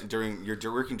hours. Yeah,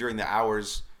 you're working during the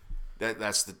hours.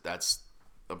 That's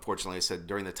unfortunately I said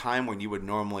during the time when you would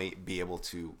normally be able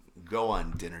to go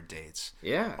on dinner dates.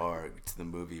 Yeah. Or to the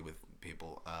movie with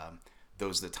people.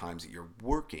 Those are the times that you're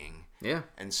working. Yeah.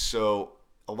 And so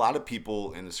a lot of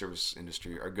people in the service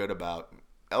industry are good about.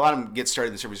 A lot of them get started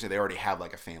in the service industry. They already have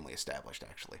like a family established.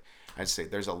 Actually, I'd say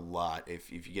there's a lot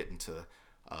if you get into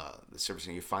the service,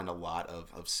 you find a lot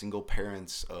of single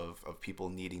parents of people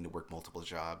needing to work multiple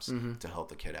jobs to help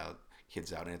the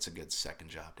kids out, and it's a good second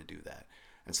job to do that.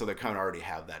 And so they kind of already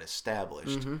have that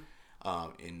established.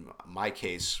 In my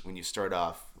case, when you start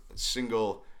off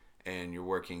single and you're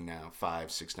working now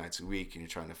 5-6 nights a week and you're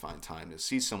trying to find time to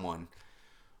see someone,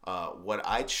 what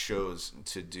I chose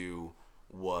to do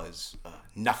was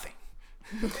nothing.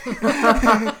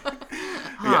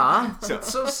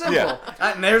 So simple.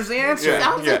 And there's the answer.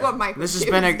 Sounds like what Mike. This has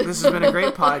been a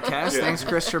great podcast. Thanks,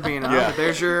 Chris, for being on. But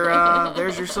there's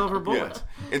your silver bullet.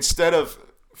 Instead of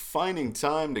finding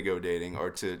time to go dating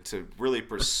or to really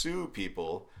pursue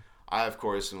people, I of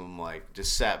course am like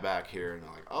just sat back here and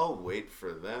I'm like, I'll wait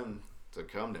for them to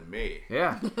come to me.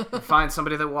 Yeah. Find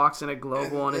somebody that walks in at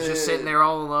Global and is just sitting there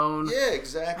all alone. Yeah,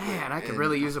 exactly. Man, I could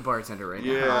really use a bartender right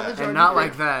now. And not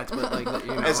like that, but like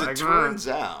as it turns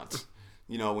out,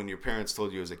 when your parents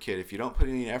told you as a kid, if you don't put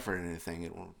any effort in anything,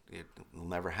 it will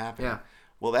never happen. Yeah.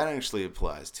 Well, that actually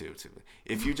applies too.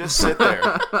 If you just sit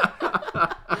there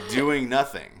doing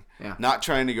nothing, not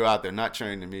trying to go out there, not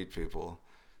trying to meet people,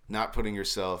 not putting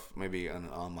yourself maybe on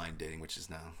online dating, which is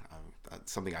now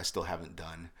something I still haven't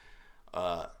done.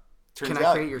 Turns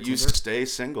out you stay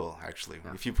single, actually,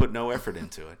 if you put no effort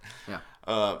into it.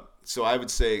 So I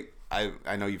would say,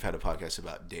 I know you've had a podcast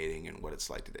about dating and what it's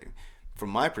like to date. From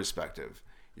my perspective,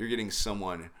 you're getting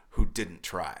someone who didn't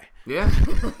try. Yeah.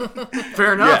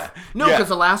 Fair enough. No, because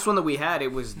the last one that we had,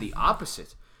 it was the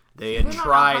opposite. They had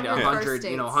tried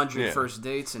 100 first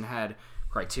dates and had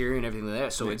criteria and everything like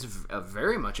that. So it's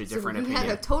very much a different opinion. You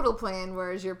had a total plan,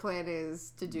 whereas your plan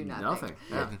is to do nothing.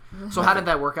 Yeah. So how did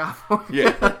that work out for you?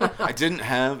 Yeah. I didn't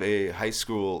have a high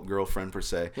school girlfriend per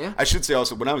se. Yeah. I should say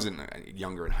also, when I was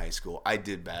younger in high school, I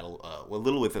did battle a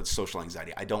little with social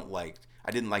anxiety. I didn't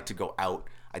like to go out.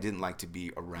 I didn't like to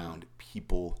be around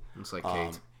people. It's like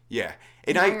Kate. Yeah.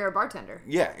 And now you're a bartender.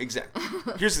 Yeah, exactly.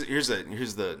 Here's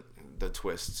the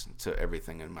twist to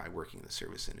everything in my working in the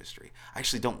service industry. I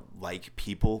actually don't like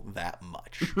people that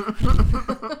much.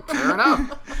 Fair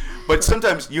enough. But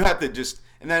sometimes you have to just,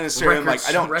 and then necessarily I'm like,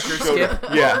 I don't skip.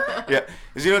 Yeah.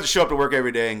 Because you don't have to show up to work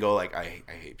every day and go like, I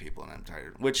hate people and I'm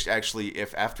tired. Which actually,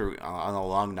 if after on a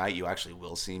long night, you actually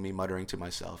will see me muttering to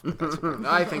myself. But that's okay.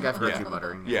 I think I've heard you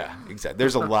muttering. Yeah, exactly.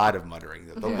 There's a lot of muttering.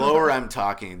 The lower I'm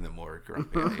talking, the more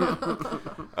grumpy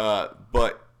I am.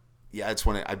 But yeah, it's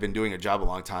when I've been doing a job a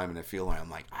long time, and I feel like I'm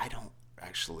like, I don't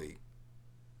actually,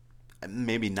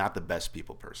 maybe not the best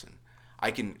people person.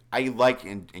 I like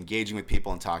engaging with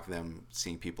people and talk to them,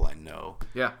 seeing people I know.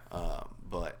 Yeah.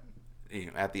 But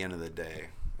at the end of the day,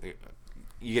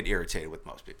 you get irritated with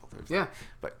most people. Yeah.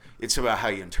 But it's about how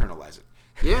you internalize it.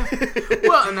 Yeah.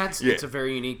 Well, and it's a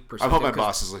very unique perspective. I hope my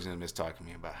boss is listening to this talking to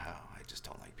me about how I just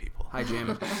don't like people. Hi,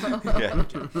 Jim. Yeah.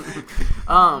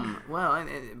 Well,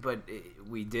 but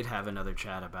we did have another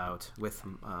chat with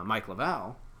Mike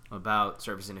Laval about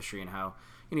service industry and how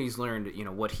he's learned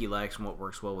what he likes and what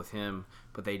works well with him.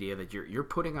 But the idea that you're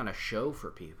putting on a show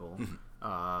for people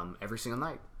every single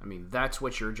night. I mean, that's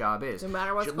what your job is. No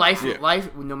matter what's life,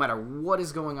 no matter what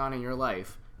is going on in your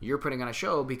life, you're putting on a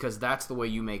show because that's the way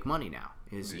you make money now.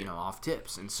 Is off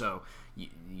tips, and so.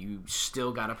 You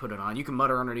still got to put it on. You can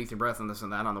mutter underneath your breath and this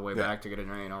and that on the way back to get a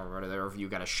drain or whatever, if you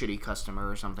got a shitty customer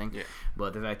or something. Yeah.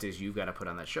 But the fact is, you've got to put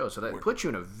on that show. So that puts you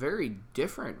in a very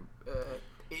different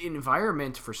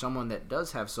environment for someone that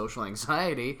does have social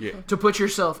anxiety to put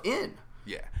yourself in.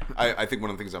 Yeah. I think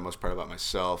one of the things I'm most proud about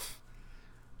myself.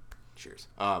 Cheers.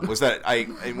 Was that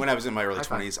when I was in my early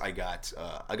 20s, I got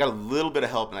a little bit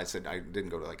of help, and I said I didn't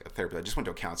go to like a therapist. I just went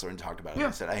to a counselor and talked about it. Yeah.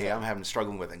 I said, hey, I'm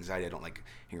struggling with anxiety. I don't like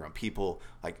hanging around people.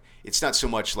 Like, it's not so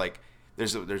much like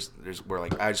there's where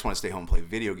like I just want to stay home and play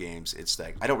video games. It's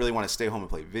like I don't really want to stay home and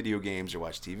play video games or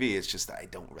watch TV. It's just that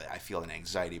I feel an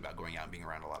anxiety about going out and being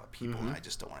around a lot of people, and I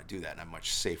just don't want to do that. And I'm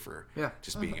much safer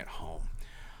just being at home.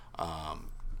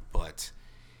 But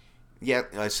yeah,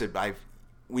 I said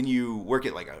when you work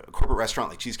at like a corporate restaurant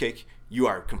like Cheesecake, you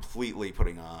are completely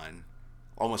putting on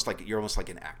you're almost like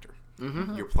an actor.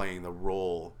 Mm-hmm. You're playing the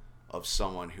role of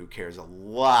someone who cares a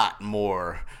lot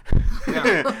more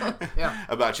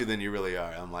about you than you really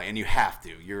are. I'm like, and you have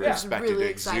to. You're expected really to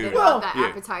exude. Excited about that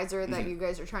appetizer that you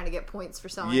guys are trying to get points for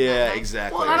selling. Yeah,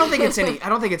 exactly. Well, I don't think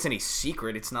it's any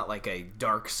secret. It's not like a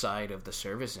dark side of the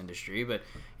service industry, but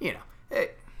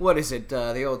what is it?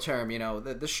 The old term,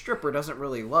 the stripper doesn't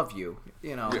really love you,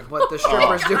 but the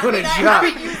stripper's doing a job. You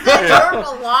use that term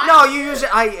a lot. No, you use it.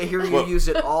 I hear you use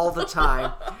it all the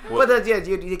time. But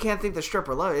you can't think the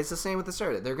stripper loves it. It's the same with the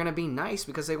server. They're going to be nice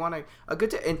because they want a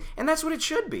good and that's what it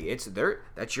should be.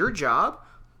 That's your job.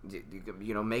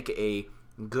 Make a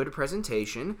good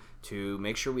presentation to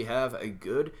make sure we have a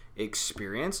good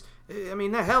experience. I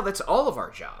mean, that's all of our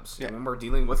jobs. Yeah. When we're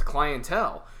dealing with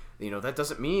clientele. That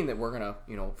doesn't mean that we're going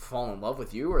to, fall in love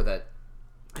with you or that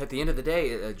at the end of the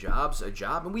day, a job's a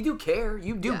job. And we do care.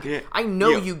 You do. Yeah. I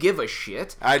know you give a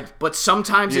shit. But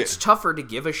sometimes it's tougher to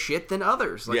give a shit than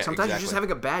others. Like sometimes you're just having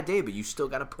a bad day, but you still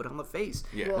got to put on the face.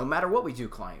 Yeah. No matter what we do,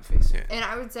 client facing. Yeah. And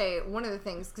I would say one of the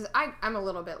things, because I'm a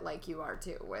little bit like you are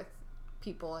too with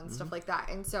people and stuff like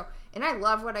that. And I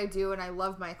love what I do and I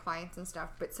love my clients and stuff.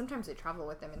 But sometimes I travel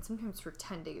with them and sometimes for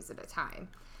 10 days at a time.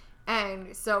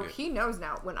 And so he knows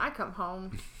now when I come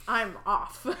home, I'm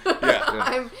off.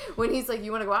 When he's like,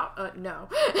 you want to go out? No.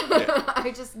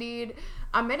 I just need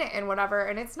a minute and whatever.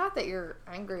 And it's not that you're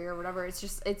angry or whatever. It's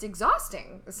just, it's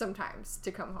exhausting sometimes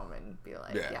to come home and be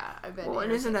like, I've been. Well,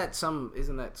 and isn't that some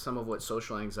of what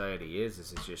social anxiety is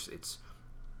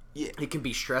it can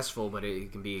be stressful, but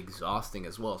it can be exhausting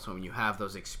as well. So when you have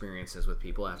those experiences with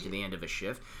people after the end of a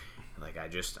shift, like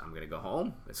I'm going to go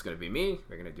home. It's going to be me.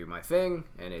 We're going to do my thing,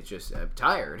 and it's just I'm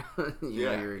tired.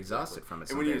 You're exhausted from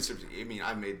it. And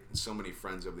I've made so many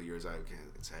friends over the years.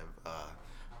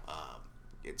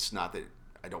 It's not that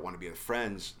I don't want to be with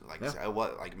friends.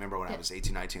 Remember when I was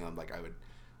 18, 19, I'm like I would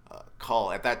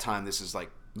call at that time. This is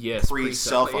like. Yes,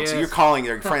 pre-cell phone. Yes. So you're calling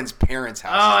their friend's parents'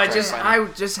 house. I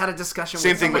just had a discussion. Same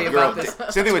with thing with girls.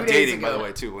 Same thing with dating, by the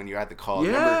way, too. When you had to call,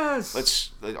 yes.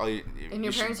 And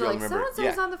your parents are like,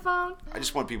 so-and-so's on the phone. I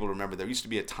just want people to remember there used to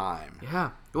be a time.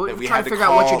 Yeah, we had to figure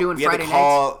out what you're doing Friday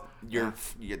nights.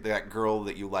 that girl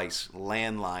that you like's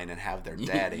landline and have their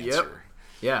dad answer.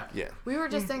 Yeah. We were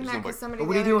just saying that because somebody. But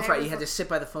what do you do if you had to sit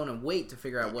by the phone and wait to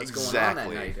figure out what's going on that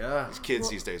night? These kids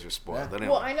these days are spoiled.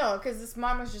 Well, I know, because this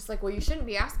mom was just like, well, you shouldn't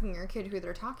be asking your kid who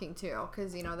they're talking to,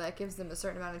 because, you know, that gives them a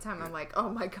certain amount of time. I'm like, oh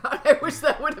my God, I wish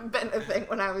that would have been a thing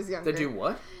when I was younger. To do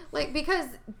what? Like, because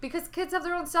kids have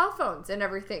their own cell phones and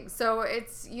everything. So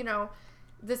it's, you know,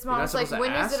 this mom's like,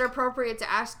 when is it appropriate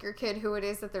to ask your kid who it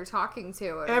is that they're talking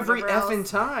to? Every effing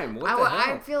time. What the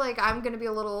hell? I feel like I'm going to be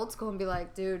a little old school and be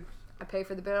like, dude, I pay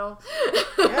for the bill.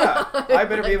 Yeah, I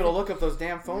better be able to look up those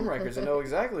damn phone records and know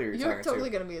exactly who you're talking to. You're totally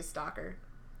going to be a stalker.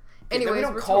 Anyways, we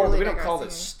don't call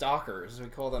this stalkers. We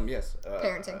call them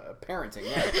parenting.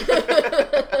 Yeah.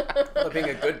 Being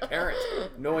a good parent,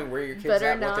 knowing where your kids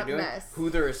at, what they're doing, who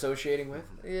they're associating with.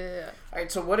 Yeah. All right.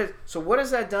 So what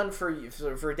has that done for you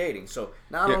for dating? So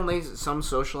not only some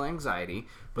social anxiety,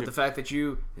 but the fact that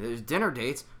there's dinner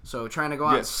dates. So trying to go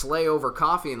out and slay over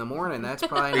coffee in the morning, that's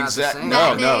probably not the same.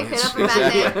 No. Yeah.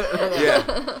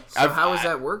 So how has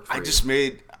that worked for you? I just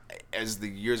made. As the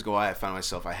years go by, I found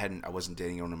myself I wasn't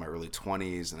dating anyone in my early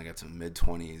 20s, and I got to mid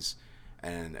 20s,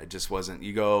 and it just wasn't.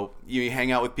 You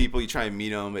hang out with people, you try and meet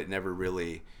them, it never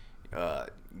really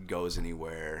goes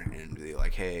anywhere. And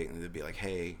they'd be like,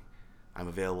 hey, I'm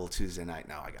available Tuesday night.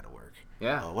 Now I got to work.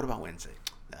 Yeah. What about Wednesday?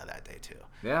 That day too.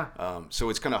 Yeah. So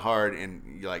it's kind of hard,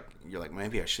 and you're like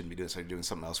maybe I shouldn't be doing this. I'm doing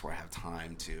something else where I have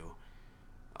time to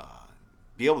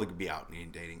be able to be out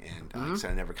and dating. And like I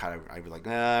said, I'd be like,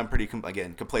 I'm pretty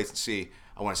complacency.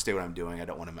 I want to stay what I'm doing. I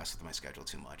don't want to mess with my schedule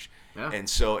too much. Yeah. And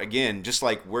so again, just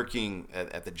like working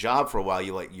at the job for a while,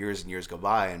 you let years and years go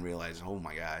by and realize, oh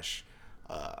my gosh,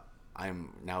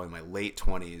 I'm now in my late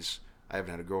 20s. I haven't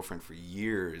had a girlfriend for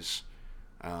years.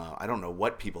 I don't know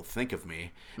what people think of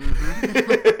me.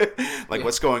 Mm-hmm.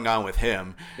 What's going on with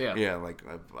him? Yeah.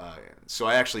 So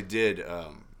I actually did.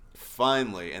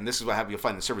 Finally, and this is what you'll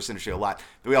find in the service industry a lot,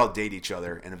 we all date each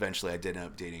other, and eventually I did end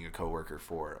up dating a coworker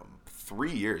for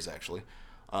 3 years, actually,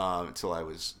 until I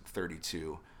was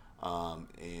 32.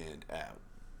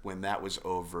 When that was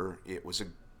over, it was a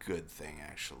good thing,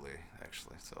 actually.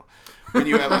 So when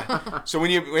you have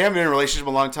we haven't been in a relationship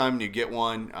a long time and you get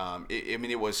one,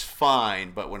 it was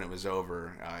fine, but when it was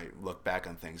over, I look back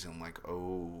on things and I'm like,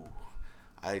 oh,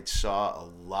 I saw a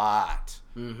lot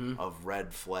of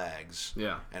red flags.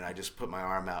 Yeah. And I just put my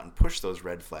arm out and pushed those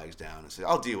red flags down and said,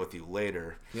 I'll deal with you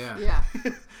later. Yeah.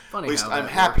 Funny. At least I'm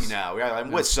happy now. I'm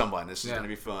with someone. This is going to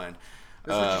be fun.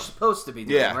 That's what you're supposed to be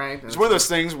doing, right? It's one of those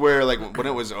things where, when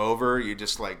it was over, you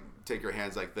just, take your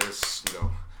hands like this and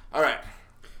go, all right,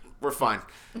 we're fine.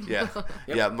 Yeah.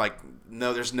 Yeah. I'm like,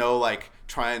 no, there's no,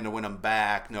 trying to win them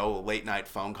back. No late night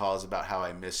phone calls about how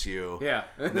I miss you. Yeah.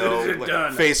 No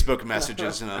Facebook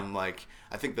messages. And I'm like,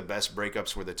 I think the best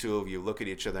breakups were the two of you look at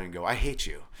each other and go, I hate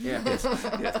you. Yeah.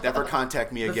 Never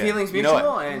contact me again. The feeling's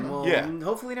mutual, and we'll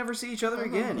hopefully never see each other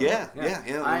again. Yeah.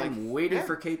 I'm waiting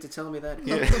for Kate to tell me that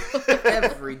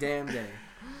every damn day.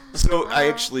 So I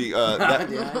actually,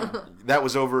 that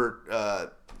was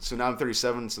over. So now I'm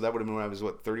 37, so that would have been when I was,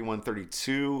 31,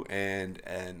 32, and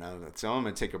so I'm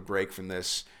going to take a break from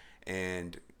this,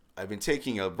 and I've been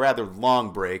taking a rather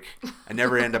long break. I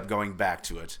never end up going back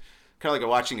to it. Kind of like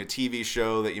watching a TV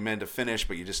show that you meant to finish,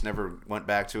 but you just never went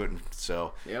back to it, and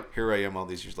so here I am all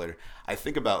these years later. I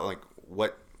think about,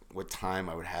 what time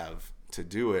I would have to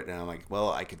do it, and I'm like,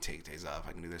 well, I could take days off,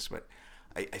 I can do this, but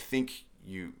I think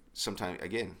you sometimes,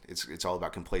 again, it's all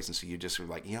about complacency. You just are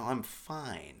like, I'm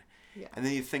fine. Yeah. And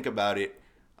then you think about it,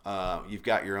 you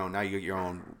got your own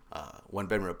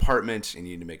one-bedroom apartment, and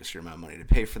you need to make a certain amount of money to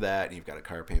pay for that, and you've got a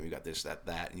car payment, you've got this,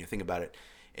 that, and you think about it,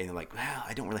 and you're like, well,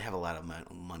 I don't really have a lot of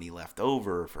money left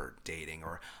over for dating,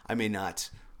 or I may not,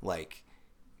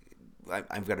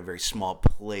 I've got a very small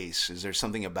place. Is there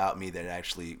something about me that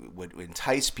actually would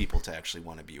entice people to actually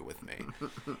want to be with me?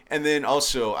 And then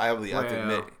also, I have to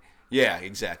admit... Yeah,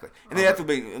 exactly. And they have to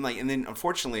be and then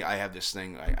unfortunately I have this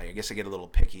thing. I guess I get a little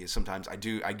picky. Sometimes I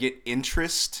get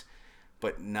interest,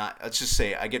 but not. Let's just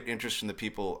say I get interest from the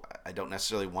people I don't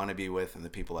necessarily want to be with, and the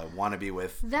people I want to be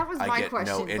with. That was my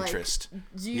question. No interest.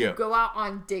 Do you go out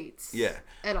on dates? Yeah.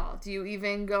 At all? Do you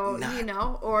even go?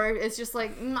 Or it's just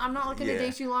I'm not looking to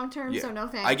date you long term, so no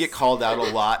thanks. I get called out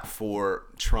a lot for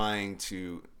trying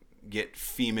to get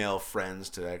female friends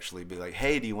to actually be like,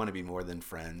 hey, do you want to be more than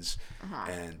friends?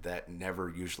 And that never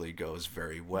usually goes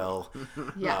very well.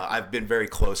 I've been very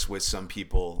close with some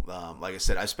people. Like I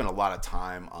said, I spent a lot of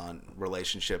time on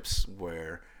relationships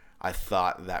where I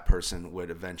thought that person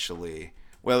would eventually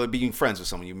well, being friends with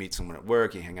someone, you meet someone at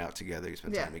work, you hang out together, you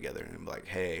spend time together, and I'm like,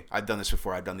 hey, I've done this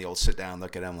before. I've done the old sit down,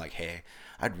 look at them, like, hey,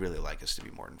 I'd really like us to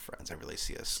be more than friends. I really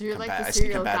see us. So you're like the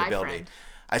serial guy friend.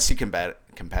 I see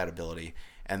compatibility,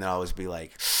 and then I'll always be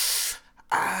like,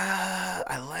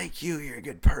 I like you. You're a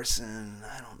good person.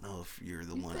 I don't know if you're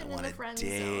the one I want to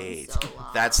date.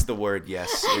 That's the word.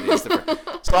 Yes, it is.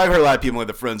 So I've heard a lot of people with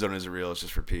the friend zone isn't real. It's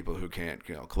just for people who can't,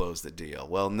 close the deal.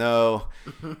 Well, no,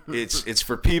 it's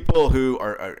for people who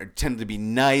are tend to be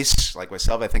nice, like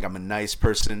myself. I think I'm a nice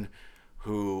person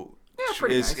who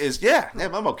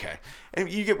I'm okay. And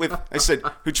you get with, I said,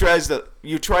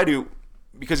 you try to,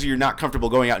 because you're not comfortable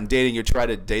going out and dating, you try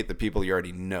to date the people you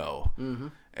already know. Mm-hmm.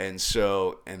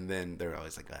 And then they're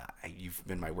always like, you've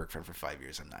been my work friend for 5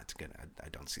 years. I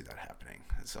don't see that happening.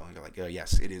 And so you're like, oh,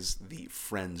 yes, it is the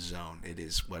friend zone. It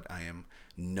is what I am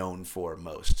known for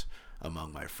most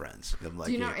among my friends. I'm like,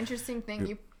 do you know, interesting thing,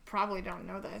 you probably don't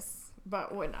know this,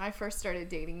 but when I first started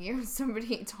dating you,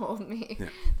 somebody told me,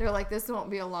 they're like, this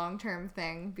won't be a long-term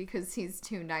thing because he's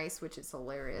too nice, which is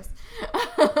hilarious.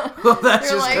 Well, that's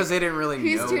just because they didn't really know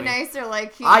he's too nice. They're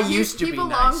like, he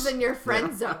belongs in your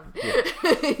friend zone.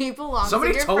 He belongs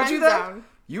Somebody in your told friend you that? zone.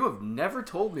 You have never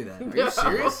told me that. Are you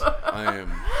serious? I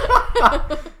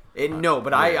am. No,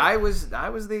 but I was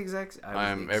the exact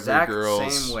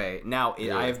every same way. Now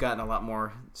I have gotten a lot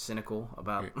more cynical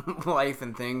about life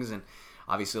and things, and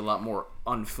obviously a lot more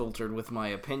unfiltered with my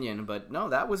opinion. But no,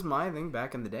 that was my thing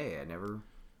back in the day. I never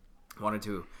wanted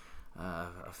to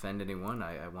offend anyone.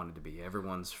 I wanted to be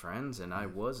everyone's friends, and I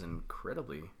was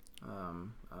incredibly.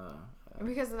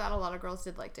 Because of that, a lot of girls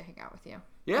did like to hang out with you.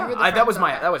 Yeah, that was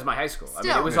my high school. Still. I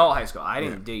mean, it was all high school. I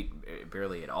didn't date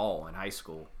barely at all in high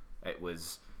school. It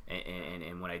was,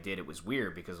 and when I did, it was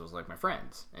weird because it was like my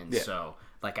friends, and so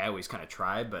like I always kind of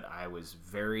tried, but I was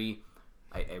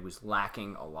I was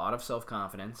lacking a lot of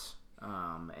self-confidence,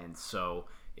 and so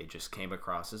it just came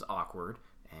across as awkward,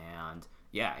 and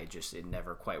it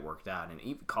never quite worked out. And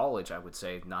even college, I would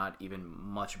say, not even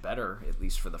much better, at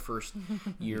least for the first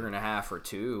year and a half or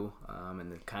two, and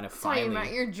then kind of finally talking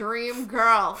about your dream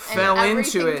girl fell and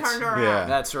into it. Turned around. Yeah,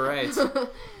 that's right. So,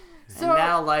 and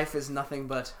now life is nothing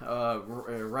but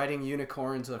riding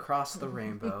unicorns across the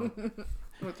rainbow.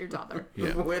 With your daughter.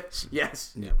 Yeah. With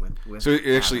so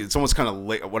actually, it's almost kind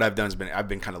of what I've done is I've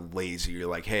been kind of lazy. You're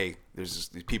like, hey, these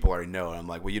people I already know. And I'm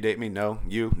like, will you date me? No.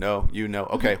 You? No. You? No.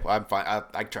 Okay. Well, I'm fine.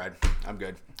 I tried. I'm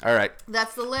good. All right.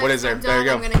 That's the list. What is there? There you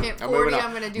go. I'm going to hit 40. I'm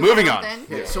going to do moving on.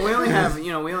 Yeah. So we only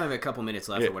have a couple minutes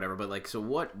left or whatever. But like, so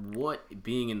what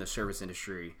being in the service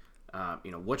industry,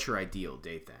 what's your ideal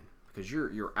date then? Because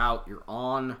you're out, you're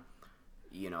on.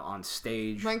 On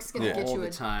stage Mike's gonna get you a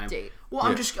time. Date. Well,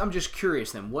 I'm just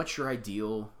curious then. What's your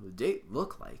ideal date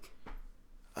look like?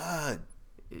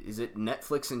 Is it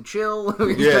Netflix and chill?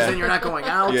 Because then you're not going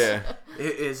out. Yeah.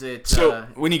 Is it? So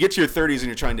when you get to your 30s and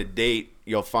you're trying to date,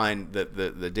 you'll find that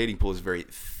the dating pool is very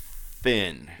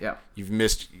thin. Yeah. You've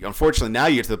missed. Unfortunately, now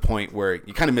you get to the point where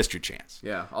you kind of missed your chance.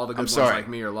 Yeah. All the good ones like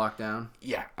me are locked down.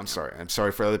 Yeah. I'm sorry. I'm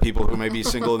sorry for other people who may be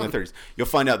single in their 30s. You'll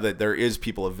find out that there is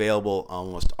people available.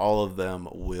 Almost all of them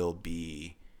will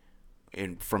be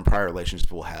from prior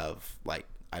relationships will have, like,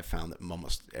 I found that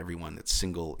almost everyone that's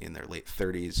single in their late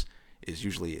 30s is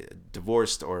usually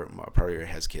divorced or probably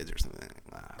has kids or something.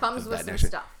 Comes with some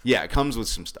stuff. Yeah, it comes with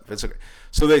some stuff. It's okay.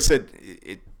 So they said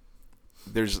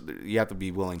you have to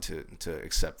be willing to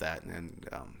accept that, and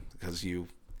because you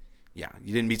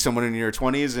didn't meet someone in your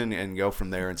 20s and go from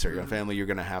there and start your own family, you're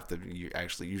going to have to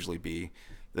actually usually be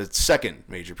the second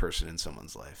major person in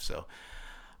someone's life. So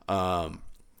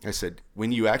I said,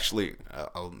 when you actually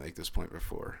I'll make this point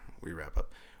before we wrap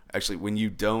up. Actually, when you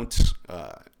don't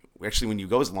when you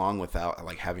go as long without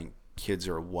like having kids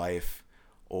or a wife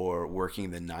or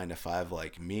working the 9 to 5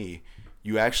 like me,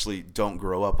 you actually don't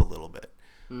grow up a little bit.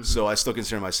 Mm-hmm. So I still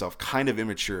consider myself kind of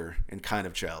immature and kind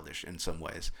of childish in some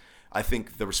ways. I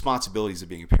think the responsibilities of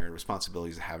being a parent,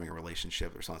 responsibilities of having a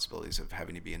relationship, the responsibilities of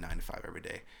having to be a 9 to 5 every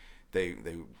day, they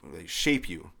shape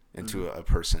you into a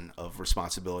person of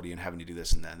responsibility and having to do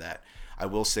this and that. I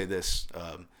will say this,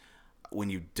 when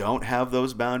you don't have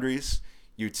those boundaries,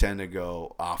 you tend to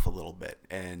go off a little bit.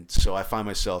 And so I find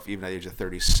myself, even at the age of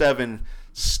 37,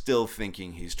 still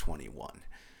thinking he's 21.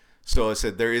 So I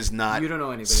said, there is not... You don't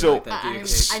know anybody like that, do you?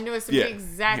 I know somebody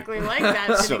exactly like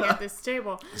that sitting at this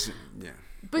table. Yeah.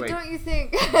 But don't you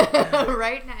think,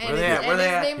 right now, and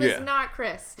his name is not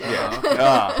Chris.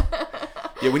 Yeah.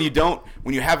 When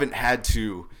you haven't had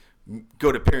to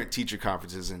go to parent-teacher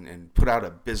conferences and put out a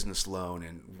business loan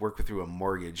and work through a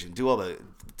mortgage and do all the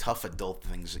tough adult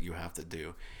things that you have to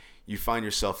do, you find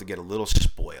yourself to get a little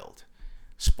spoiled.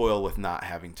 spoiled with not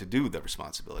having to do the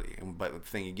responsibility. But the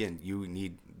thing again, you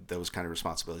need those kind of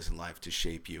responsibilities in life to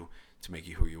shape you, to make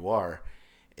you who you are.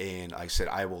 And I said,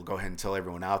 I will go ahead and tell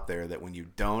everyone out there that when you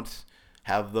don't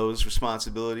have those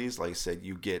responsibilities, like I said,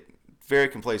 you get very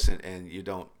complacent and you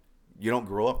don't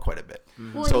grow up quite a bit.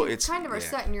 Well, so you kind of are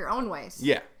set in your own ways.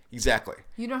 Yeah, exactly.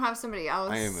 You don't have somebody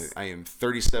else. I am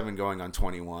 37 going on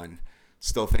 21,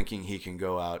 still thinking he can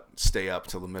go out, stay up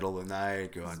till the middle of the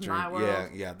night, go out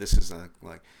drink. Yeah, this is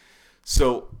like,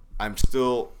 so I'm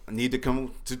still need to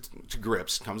come to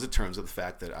grips, comes to terms with the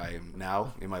fact that I am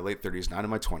now in my late 30s, not in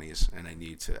my 20s, and I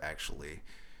need to actually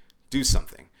do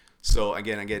something. So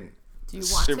again, do you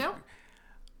want to?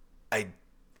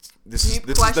 This is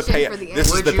the payoff.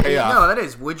 This is the payoff. No, that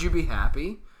is. Would you be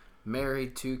happy?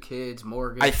 Married, 2 kids,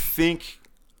 mortgage. I think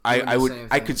I would.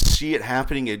 I could see it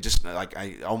happening. It just like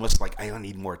I don't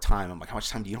need more time. I'm like, how much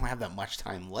time do you don't have that much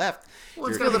time left? Well,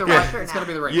 it's gonna be the pressure. It's gonna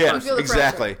be the right. Yeah, pressure.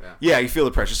 exactly. Yeah, you feel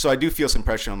the pressure. So I do feel some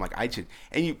pressure. I'm like,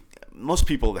 most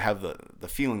people have the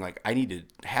feeling like I need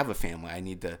to have a family. I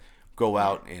need to go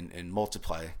out and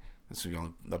multiply. This is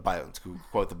the Bible. Let's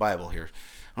quote the Bible here.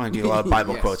 I don't need a lot of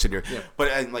Bible quotes in here. Yeah. But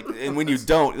and when you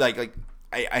don't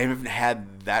I haven't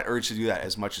had that urge to do that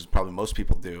as much as probably most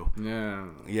people do.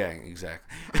 Yeah,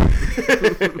 exactly.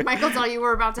 Michael thought you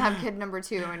were about to have kid number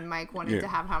 2, and Mike wanted to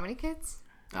have how many kids?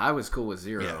 I was cool with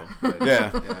 0. Yeah.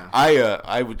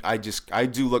 But, I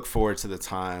do look forward to the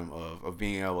time of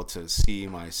being able to see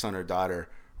my son or daughter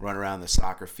run around the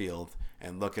soccer field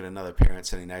and look at another parent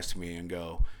sitting next to me and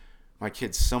go, my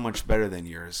kid's so much better than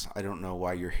yours. I don't know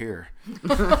why you're here.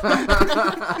 Boom!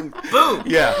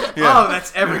 Yeah. Oh,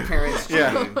 that's every parent's dream.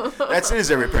 Yeah. That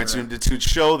is every parent's dream, to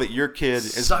show that your kid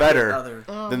is better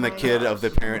than the kid of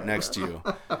the parent next to you.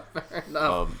 Fair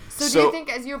enough. So do you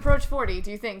think as you approach 40,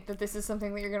 do you think that this is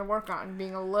something that you're going to work on,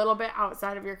 being a little bit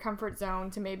outside of your comfort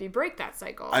zone to maybe break that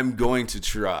cycle? I'm going to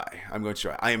try.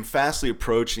 I am fastly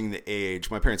approaching the age.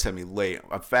 My parents had me late.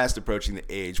 I'm fast approaching the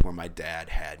age where my dad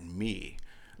had me.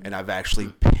 And I've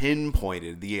actually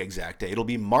pinpointed the exact date. It'll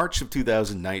be March of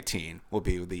 2019 will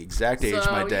be the exact age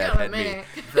my dad had me.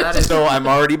 So I'm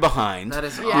already behind. That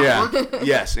is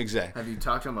Yes, exactly. Have you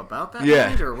talked to him about that?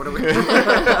 Yeah. Or what are we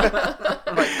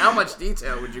like, how much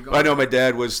detail would you go into? I know my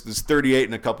dad was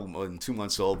 38 and 2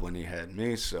 months old when he had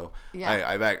me. So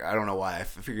I don't know why. I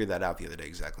figured that out the other day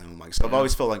exactly. I'm like, so I've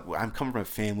always felt like I'm coming from a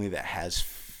family that has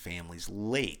families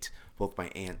late. Both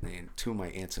my aunt and 2 of my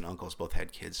aunts and uncles both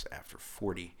had kids after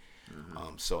 40.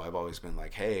 So I've always been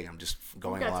like, hey, I'm just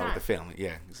going along with the family.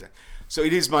 Yeah, exactly. So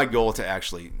it is my goal to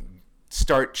actually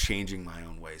start changing my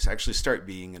own ways, actually start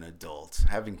being an adult,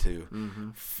 having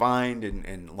to find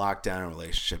and lock down a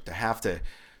relationship, to have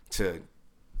to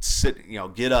sit,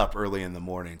 get up early in the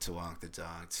morning to walk the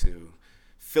dog, to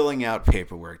filling out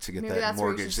paperwork to get that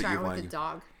mortgage that you want. With the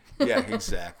dog. Yeah,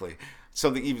 exactly.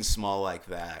 Something even small like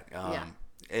that.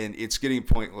 And it's getting a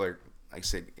point where, like I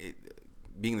said,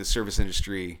 being in the service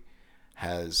industry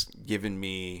has given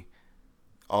me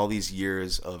all these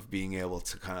years of being able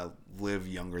to kind of live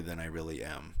younger than I really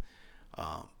am.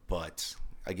 But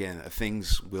again,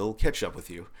 things will catch up with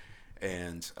you,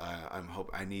 and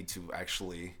I need to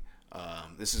actually.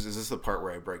 This is the part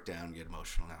where I break down and get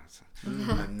emotional now.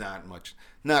 I'm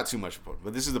not too much important,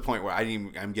 but this is the point where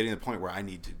I'm getting to the point where I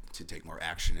need to take more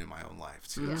action in my own life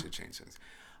to change things.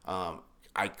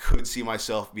 I could see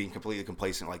myself being completely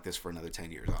complacent like this for another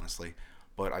 10 years, honestly.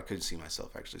 But I could see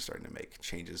myself actually starting to make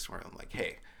changes where I'm like,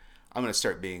 hey, I'm going to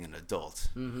start being an adult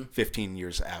 15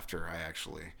 years after I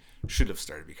actually should have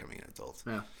started becoming an adult.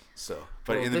 Yeah. So,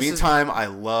 but in the meantime, I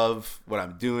love what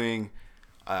I'm doing.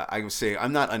 I would say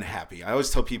I'm not unhappy. I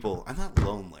always tell people I'm not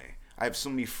lonely. I have so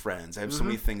many friends. I have so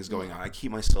many things going on. I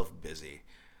keep myself busy.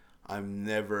 I'm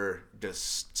never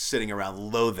just sitting around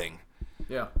loathing.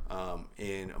 Yeah.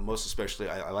 And most especially,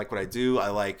 I like what I do. I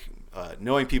like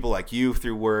knowing people like you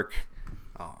through work.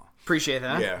 Appreciate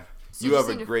that. Yeah. So you have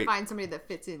a great. Find somebody that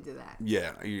fits into that.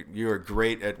 Yeah, you are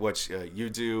great at what you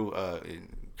do.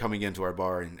 Coming into our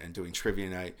bar and doing trivia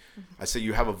night, I say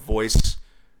you have a voice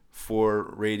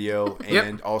for radio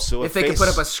and also if they can put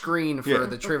up a screen for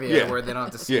the trivia where they don't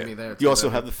have to see me there. You also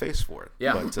have the face for it.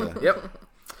 Yeah.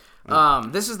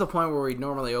 But, this is the point where we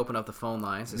normally open up the phone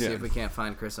lines to see if we can't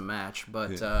find Chris a match,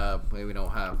 but we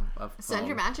don't have a phone. Send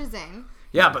your matches in.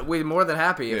 Yeah, but we're more than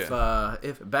happy if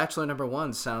Bachelor number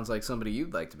 1 sounds like somebody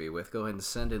you'd like to be with. Go ahead and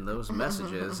send in those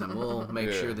messages, and we'll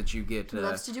make sure that you get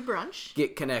loves to do brunch.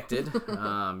 Get connected.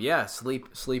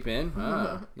 Sleep in.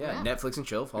 Netflix and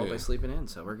chill followed by sleeping in.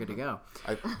 So we're good to go.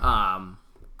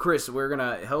 Chris, we're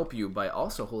gonna help you by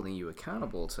also holding you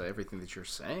accountable to everything that you're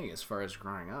saying as far as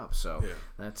growing up. So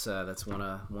that's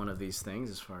one of these things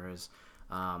as far as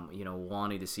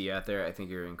wanting to see you out there. I think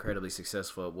you're incredibly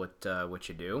successful at what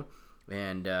you do,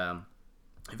 and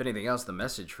if anything else, the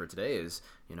message for today is,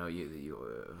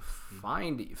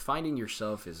 finding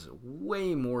yourself is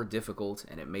way more difficult,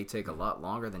 and it may take a lot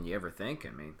longer than you ever think. I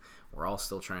mean, we're all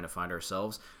still trying to find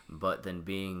ourselves, but then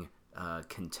being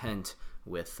content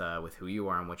with who you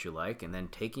are and what you like, and then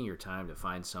taking your time to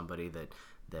find somebody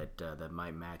that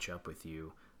might match up with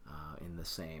you in the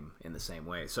same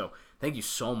way. So thank you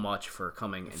so much for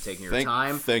coming and taking your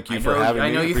time. Thank you for having me.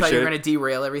 I know you thought you were going to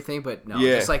derail everything, but no,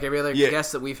 just like every other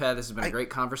guest that we've had, this has been a great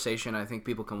conversation. I think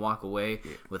people can walk away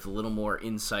with a little more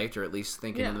insight, or at least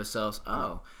thinking to themselves,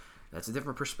 oh, that's a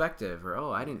different perspective, or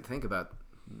oh, I didn't think about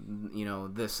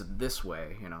this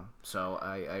way, So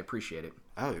I appreciate it.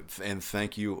 Oh, and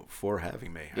thank you for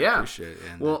having me. I appreciate it.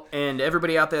 And, and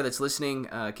everybody out there that's listening,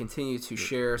 continue to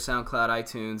share SoundCloud,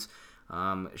 iTunes,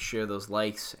 share those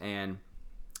likes, and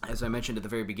as I mentioned at the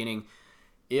very beginning,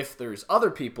 if there's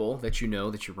other people that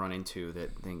that you run into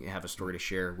that have a story to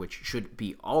share, which should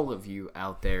be all of you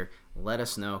out there, let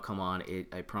us know. Come on,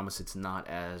 I promise it's not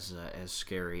as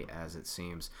scary as it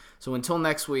seems. So until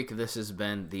next week, this has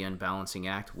been The Unbalancing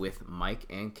Act with Mike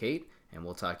and Kate, and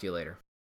we'll talk to you later.